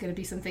sensing there's going to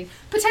be something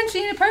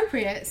potentially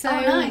inappropriate. So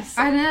nice.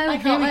 I know,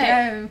 here we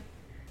go.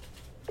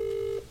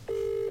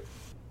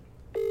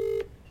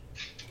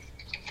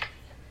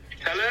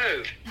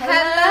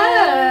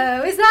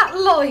 Hello. Is that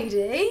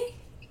Lloydie?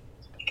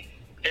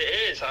 It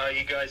is. How are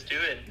you guys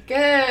doing?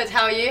 Good.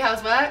 How are you?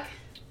 How's work?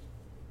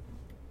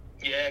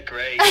 Yeah,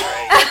 great.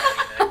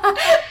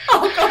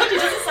 Oh God, he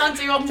doesn't sound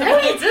too optimistic. No,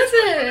 he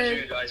doesn't.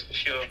 You guys for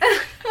sure.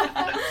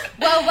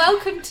 Well,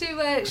 welcome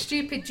to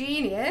Stupid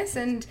Genius,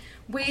 and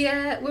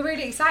we're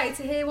really excited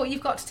to hear what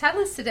you've got to tell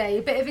us today.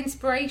 A bit of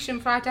inspiration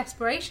for our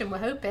desperation, we're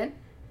hoping.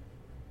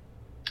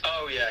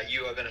 Oh yeah,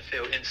 you are going to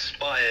feel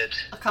inspired.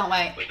 I can't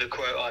wait. With the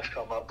quote I've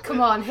come up with. Come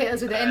on, hit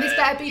us with it. And this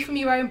better be from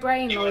your own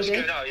brain, You want Lloydie.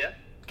 to go now, yeah?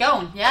 Go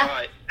on, yeah.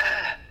 Right.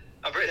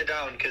 I've written it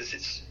down because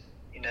it's,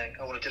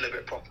 I want to deliver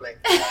it properly.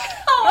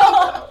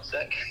 Oh. One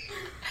sec.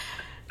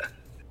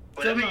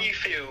 Whenever you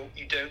feel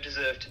you don't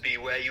deserve to be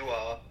where you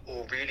are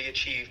or really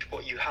achieved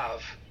what you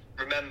have,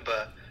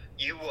 remember,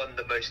 you won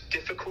the most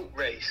difficult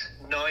race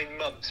 9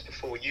 months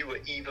before you were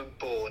even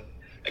born,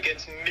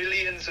 against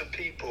millions of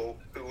people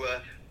who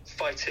were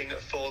fighting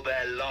for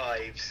their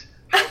lives.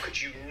 How could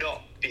you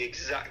not be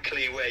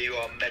exactly where you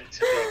are meant to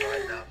be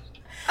right now?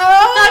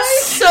 Oh,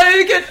 that's so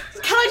good.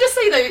 Can I just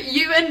say though,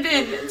 you and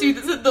Vin do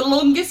the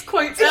longest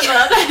quotes ever. I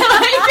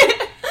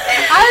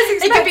was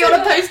expecting it could be on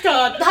a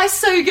postcard. That's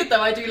so good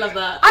though. I do love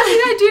that. I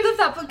mean, I do love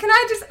that, but can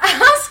I just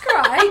ask,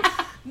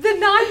 right? The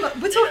 9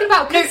 months, we're talking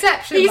about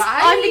conception,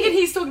 right? I'm thinking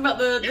he's talking about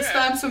the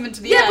sperm swimming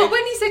to the egg. Yeah, but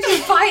when he said you're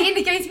fighting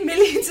against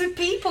millions of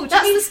people,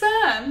 that's the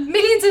sperm.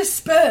 Millions of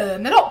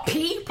sperm. They're not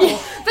people.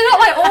 They're not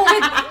like all.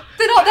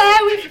 They're not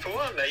there with people,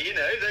 aren't they?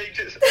 They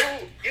just, They're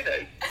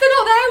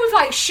not there with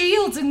like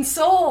shields and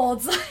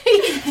swords, like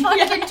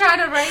fucking trying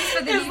to race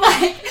for the. It's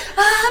like,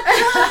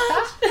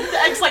 the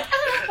egg's like,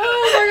 oh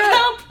my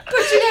god.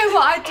 But you know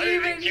what? I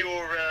think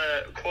your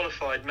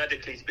qualified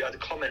medically to be able to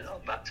comment on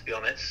that, to be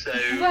honest. So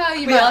Well,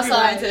 you We might are be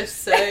right.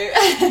 scientists, so...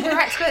 We're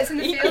experts in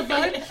the field,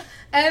 though. Yeah.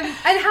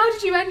 And how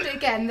did you end it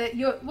again? That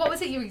what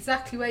was it? You're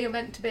exactly where you're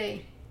meant to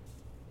be.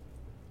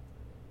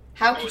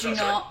 How What could was you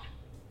that, not?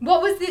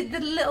 What was the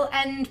little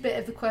end bit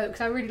of the quote?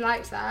 Because I really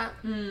liked that.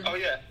 Oh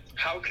yeah,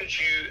 how could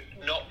you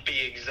not be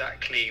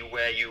exactly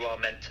where you are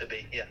meant to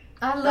be? Yeah.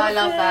 I love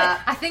love it.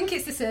 that. I think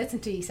it's the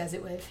certainty he says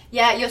it with.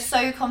 Yeah, you're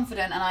so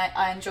confident, and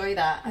I enjoy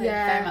that. I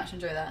Yeah. very much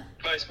enjoy that.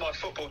 No, it's my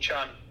football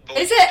chant voice.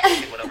 Is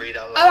it? When I read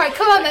out loud. All right,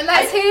 come on then.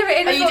 Let's hear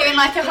it. Are you doing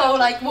like a whole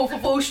like Wolf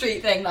of Wall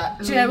Street thing? Like,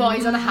 Do you know what?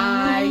 He's on a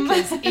high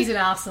because he's an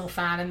Arsenal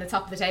fan and the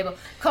top of the table.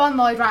 Come on,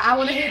 Lloyd. Right, I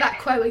want to hear that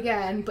quote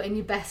again, but in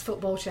your best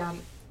football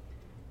chant.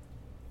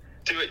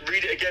 Do it.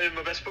 Read it again in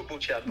my best football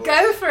chant voice.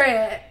 Go for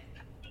it.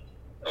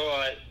 All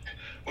right.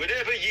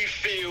 Whenever you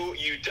feel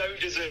you don't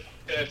deserve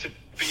to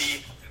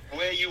be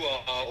where you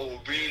are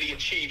or really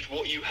achieved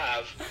what you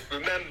have,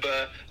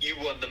 remember you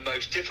won the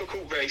most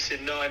difficult race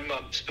in 9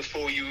 months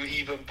before you were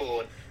even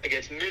born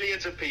against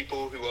millions of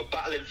people who are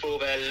battling for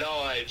their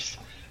lives.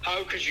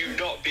 How could you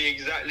not be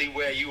exactly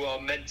where you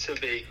are meant to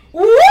be?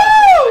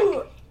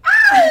 Woo!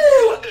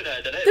 I don't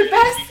know, The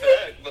best to be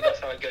fair, but that's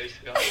how it goes,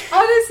 to be honest.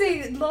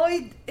 Honestly,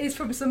 Lloyd is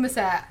from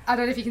Somerset. I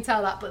don't know if you can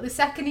tell that, but the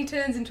second he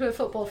turns into a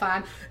football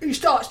fan, he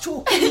starts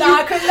talking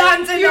like a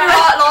Londoner. you're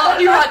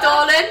right,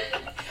 darling.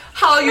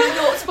 How are you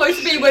not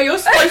supposed to be where you're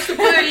supposed to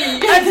be?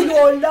 And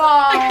you're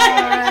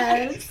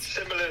lying. It's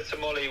similar to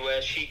Molly,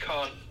 where she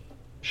can't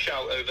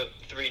shout over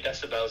 3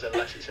 decibels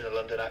unless it's in a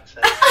London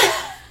accent.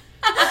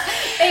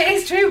 It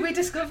is true. We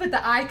discovered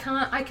that I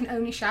can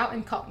only shout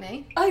in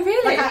Cockney. Oh,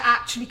 really? Like, I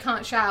actually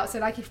can't shout. So,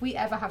 like, if we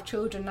ever have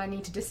children and I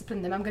need to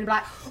discipline them, I'm going to be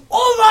like,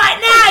 all right,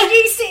 now,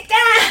 you sit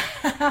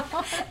down.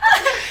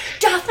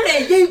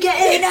 Daphne, you get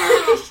in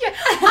now.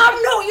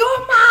 I'm not your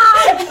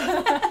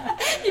mum.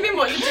 You've been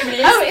watching too many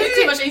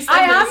Too much EastEnders.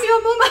 I am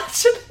your mum,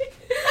 actually.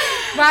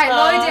 Right, Oh.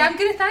 Lloydie, I'm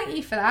going to thank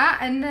you for that.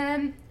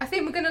 And I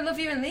think we're going to love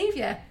you and leave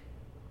you.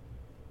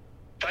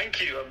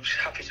 Thank you. I'm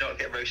happy to not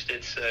get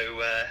roasted. So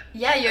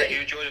Yeah, you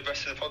enjoy the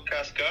rest of the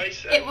podcast,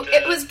 guys.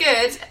 It was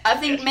good. I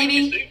think yeah,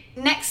 maybe speak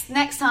to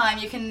next time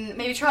you can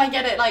maybe try and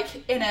get it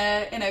like in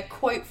a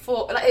quote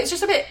form. Like, it's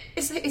just a bit.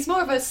 It's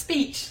more of a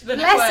speech than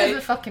a Less quote. of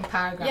a fucking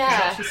paragraph. Yeah.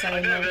 Is actually I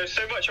saying know that. there was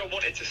so much I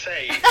wanted to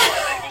say. But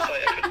it was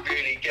like I couldn't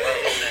really get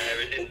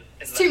it in there.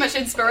 It's too much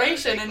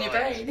inspiration in your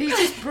brain. He's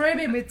just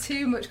brimming with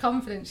too much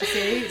confidence, you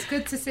see. It's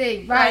good to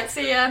see. Right,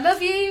 see ya.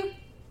 Love you.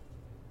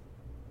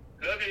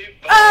 Love you.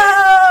 Bye.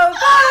 Oh,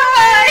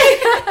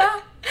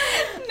 bye!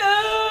 No,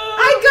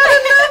 I gotta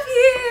love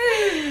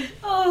you!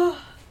 Oh,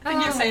 I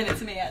think you're Oh. saying it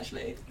to me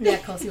actually. Yeah,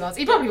 of course he was.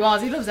 He probably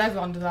was. He loves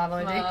everyone, does that,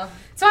 Lloydie? Wow.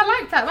 So I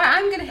like that. Right,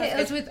 I'm going to hit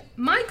That's us with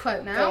my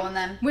quote now. Go on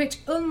then. Which,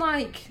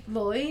 unlike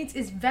Lloyd's,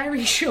 is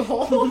very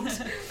short.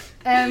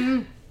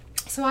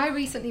 So I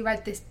recently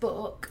read this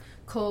book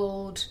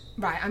called...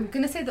 Right, I'm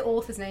going to say the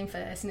author's name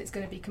first, and it's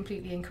going to be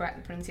completely incorrect,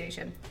 the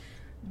pronunciation.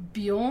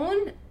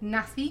 Bjorn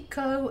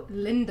Nathiko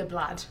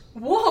Lindeblad.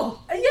 Whoa.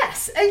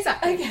 Yes,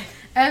 exactly. Okay.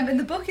 And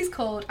the book is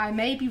called I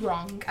May Be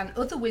Wrong and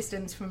Other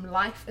Wisdoms from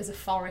Life as a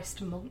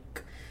Forest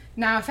Monk.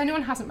 Now, if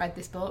anyone hasn't read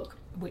this book,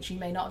 which you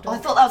may not have Oh, done...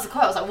 I thought that was a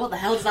quote. I was like, what the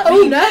hell does that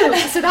Oh mean? no!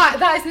 So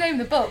that is the name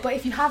of the book. But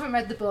if you haven't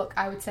read the book,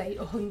 I would say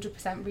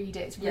 100% read it.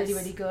 It's really, Yes.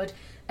 really good.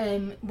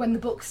 When the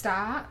book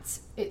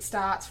starts, it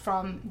starts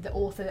from the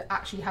author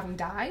actually having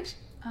died.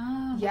 Oh,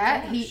 my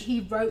Yeah, gosh. he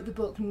wrote the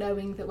book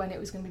knowing that when it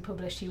was going to be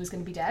published, he was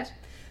going to be dead.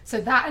 So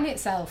that in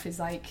itself is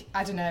like,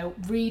 I don't know,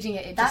 reading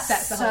it That's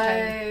just sets the whole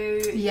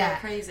tone. so Yeah,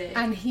 crazy.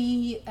 And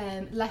he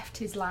left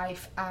his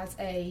life as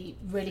a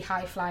really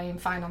high-flying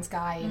finance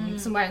guy in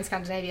somewhere in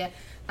Scandinavia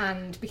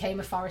and became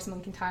a forest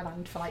monk in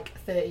Thailand for like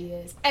 30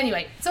 years.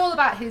 Anyway, it's all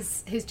about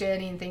his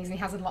journey and things, and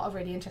he has a lot of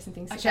really interesting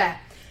things to Okay. share.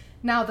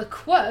 Now, the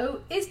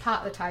quote is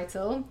part of the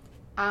title,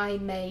 I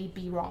May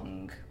Be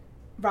Wrong,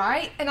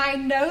 right? And I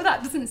know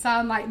that doesn't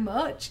sound like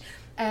much,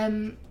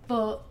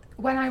 but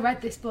when I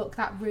read this book,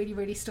 that really,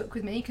 really stuck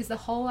with me, because the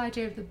whole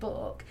idea of the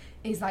book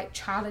is like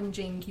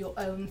challenging your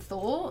own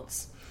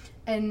thoughts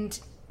and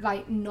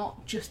like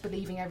not just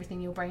believing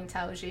everything your brain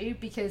tells you,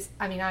 because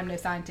I mean, I'm no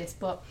scientist,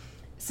 but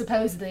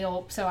supposedly,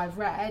 or so I've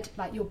read,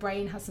 like your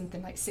brain has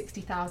something like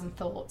 60,000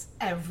 thoughts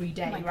every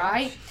day, Oh my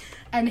right? gosh.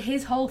 And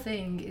his whole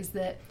thing is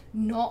that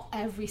not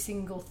every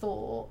single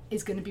thought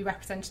is going to be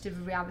representative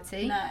of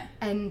reality. No.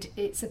 And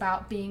it's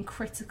about being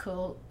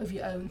critical of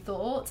your own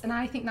thoughts. And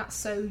I think that's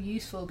so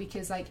useful,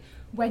 because like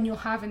when you're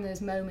having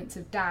those moments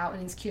of doubt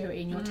and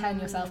insecurity and you're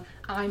telling yourself,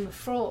 I'm a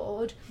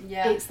fraud,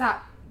 Yeah. it's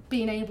that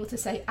being able to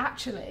say,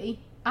 actually,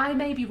 I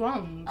may be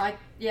wrong.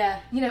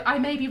 You know, I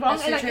may be wrong.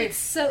 That's so and like, true. it's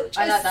such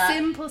I a like that.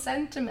 simple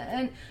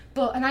sentiment,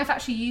 and I've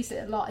actually used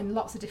it a lot in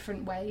lots of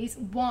different ways.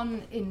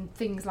 One, in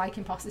things like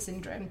imposter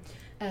syndrome,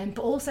 but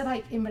also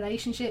like in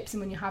relationships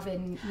and when you're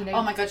having, you know...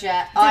 Oh my god,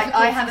 yeah.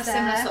 I have a difficulties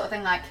similar there. sort of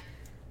thing, like,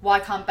 why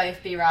can't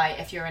both be right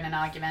if you're in an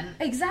argument?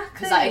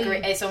 Exactly.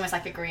 Because it's almost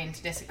like agreeing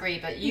to disagree,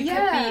 but you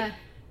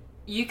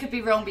could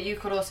be wrong, but you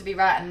could also be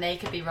right, and they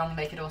could be wrong,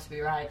 they could also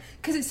be right.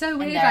 Because it's so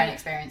weird, their own like,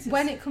 experiences.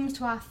 when it comes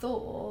to our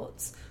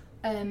thoughts,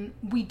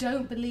 we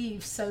don't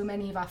believe so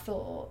many of our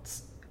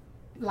thoughts.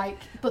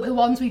 But the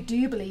ones we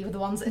do believe are the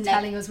ones that are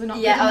telling us we're not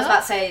good enough. I was about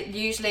to say,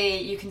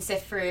 usually you can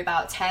sift through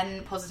about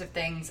 10 positive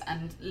things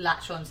and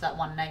latch on to that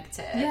one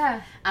negative.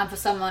 Yeah. And for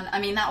someone, I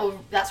mean,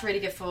 that's really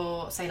good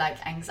for, say,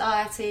 like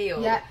anxiety, or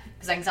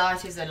because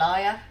anxiety is a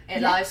liar.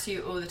 It lies to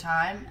you all the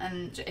time.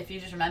 And if you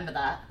just remember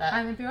that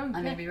I may be wrong.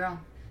 I may be wrong.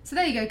 So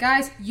there you go,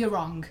 guys. You're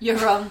wrong. You're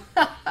wrong.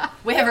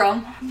 We're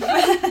wrong.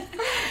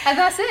 And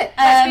that's it.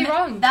 Let's be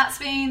wrong. That's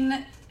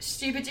been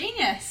Stupid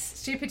Genius.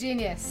 Stupid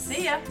Genius.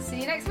 See ya.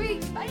 See you next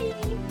week. Bye.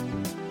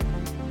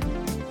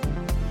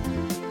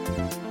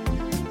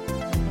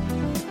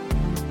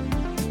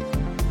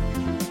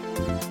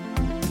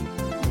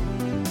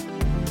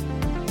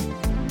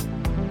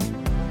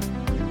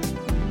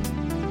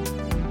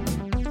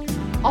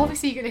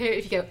 Obviously you're going to hear it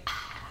if you go,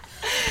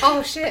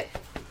 oh shit.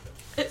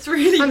 It's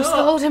really I'm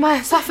still holding my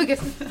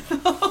esophagus.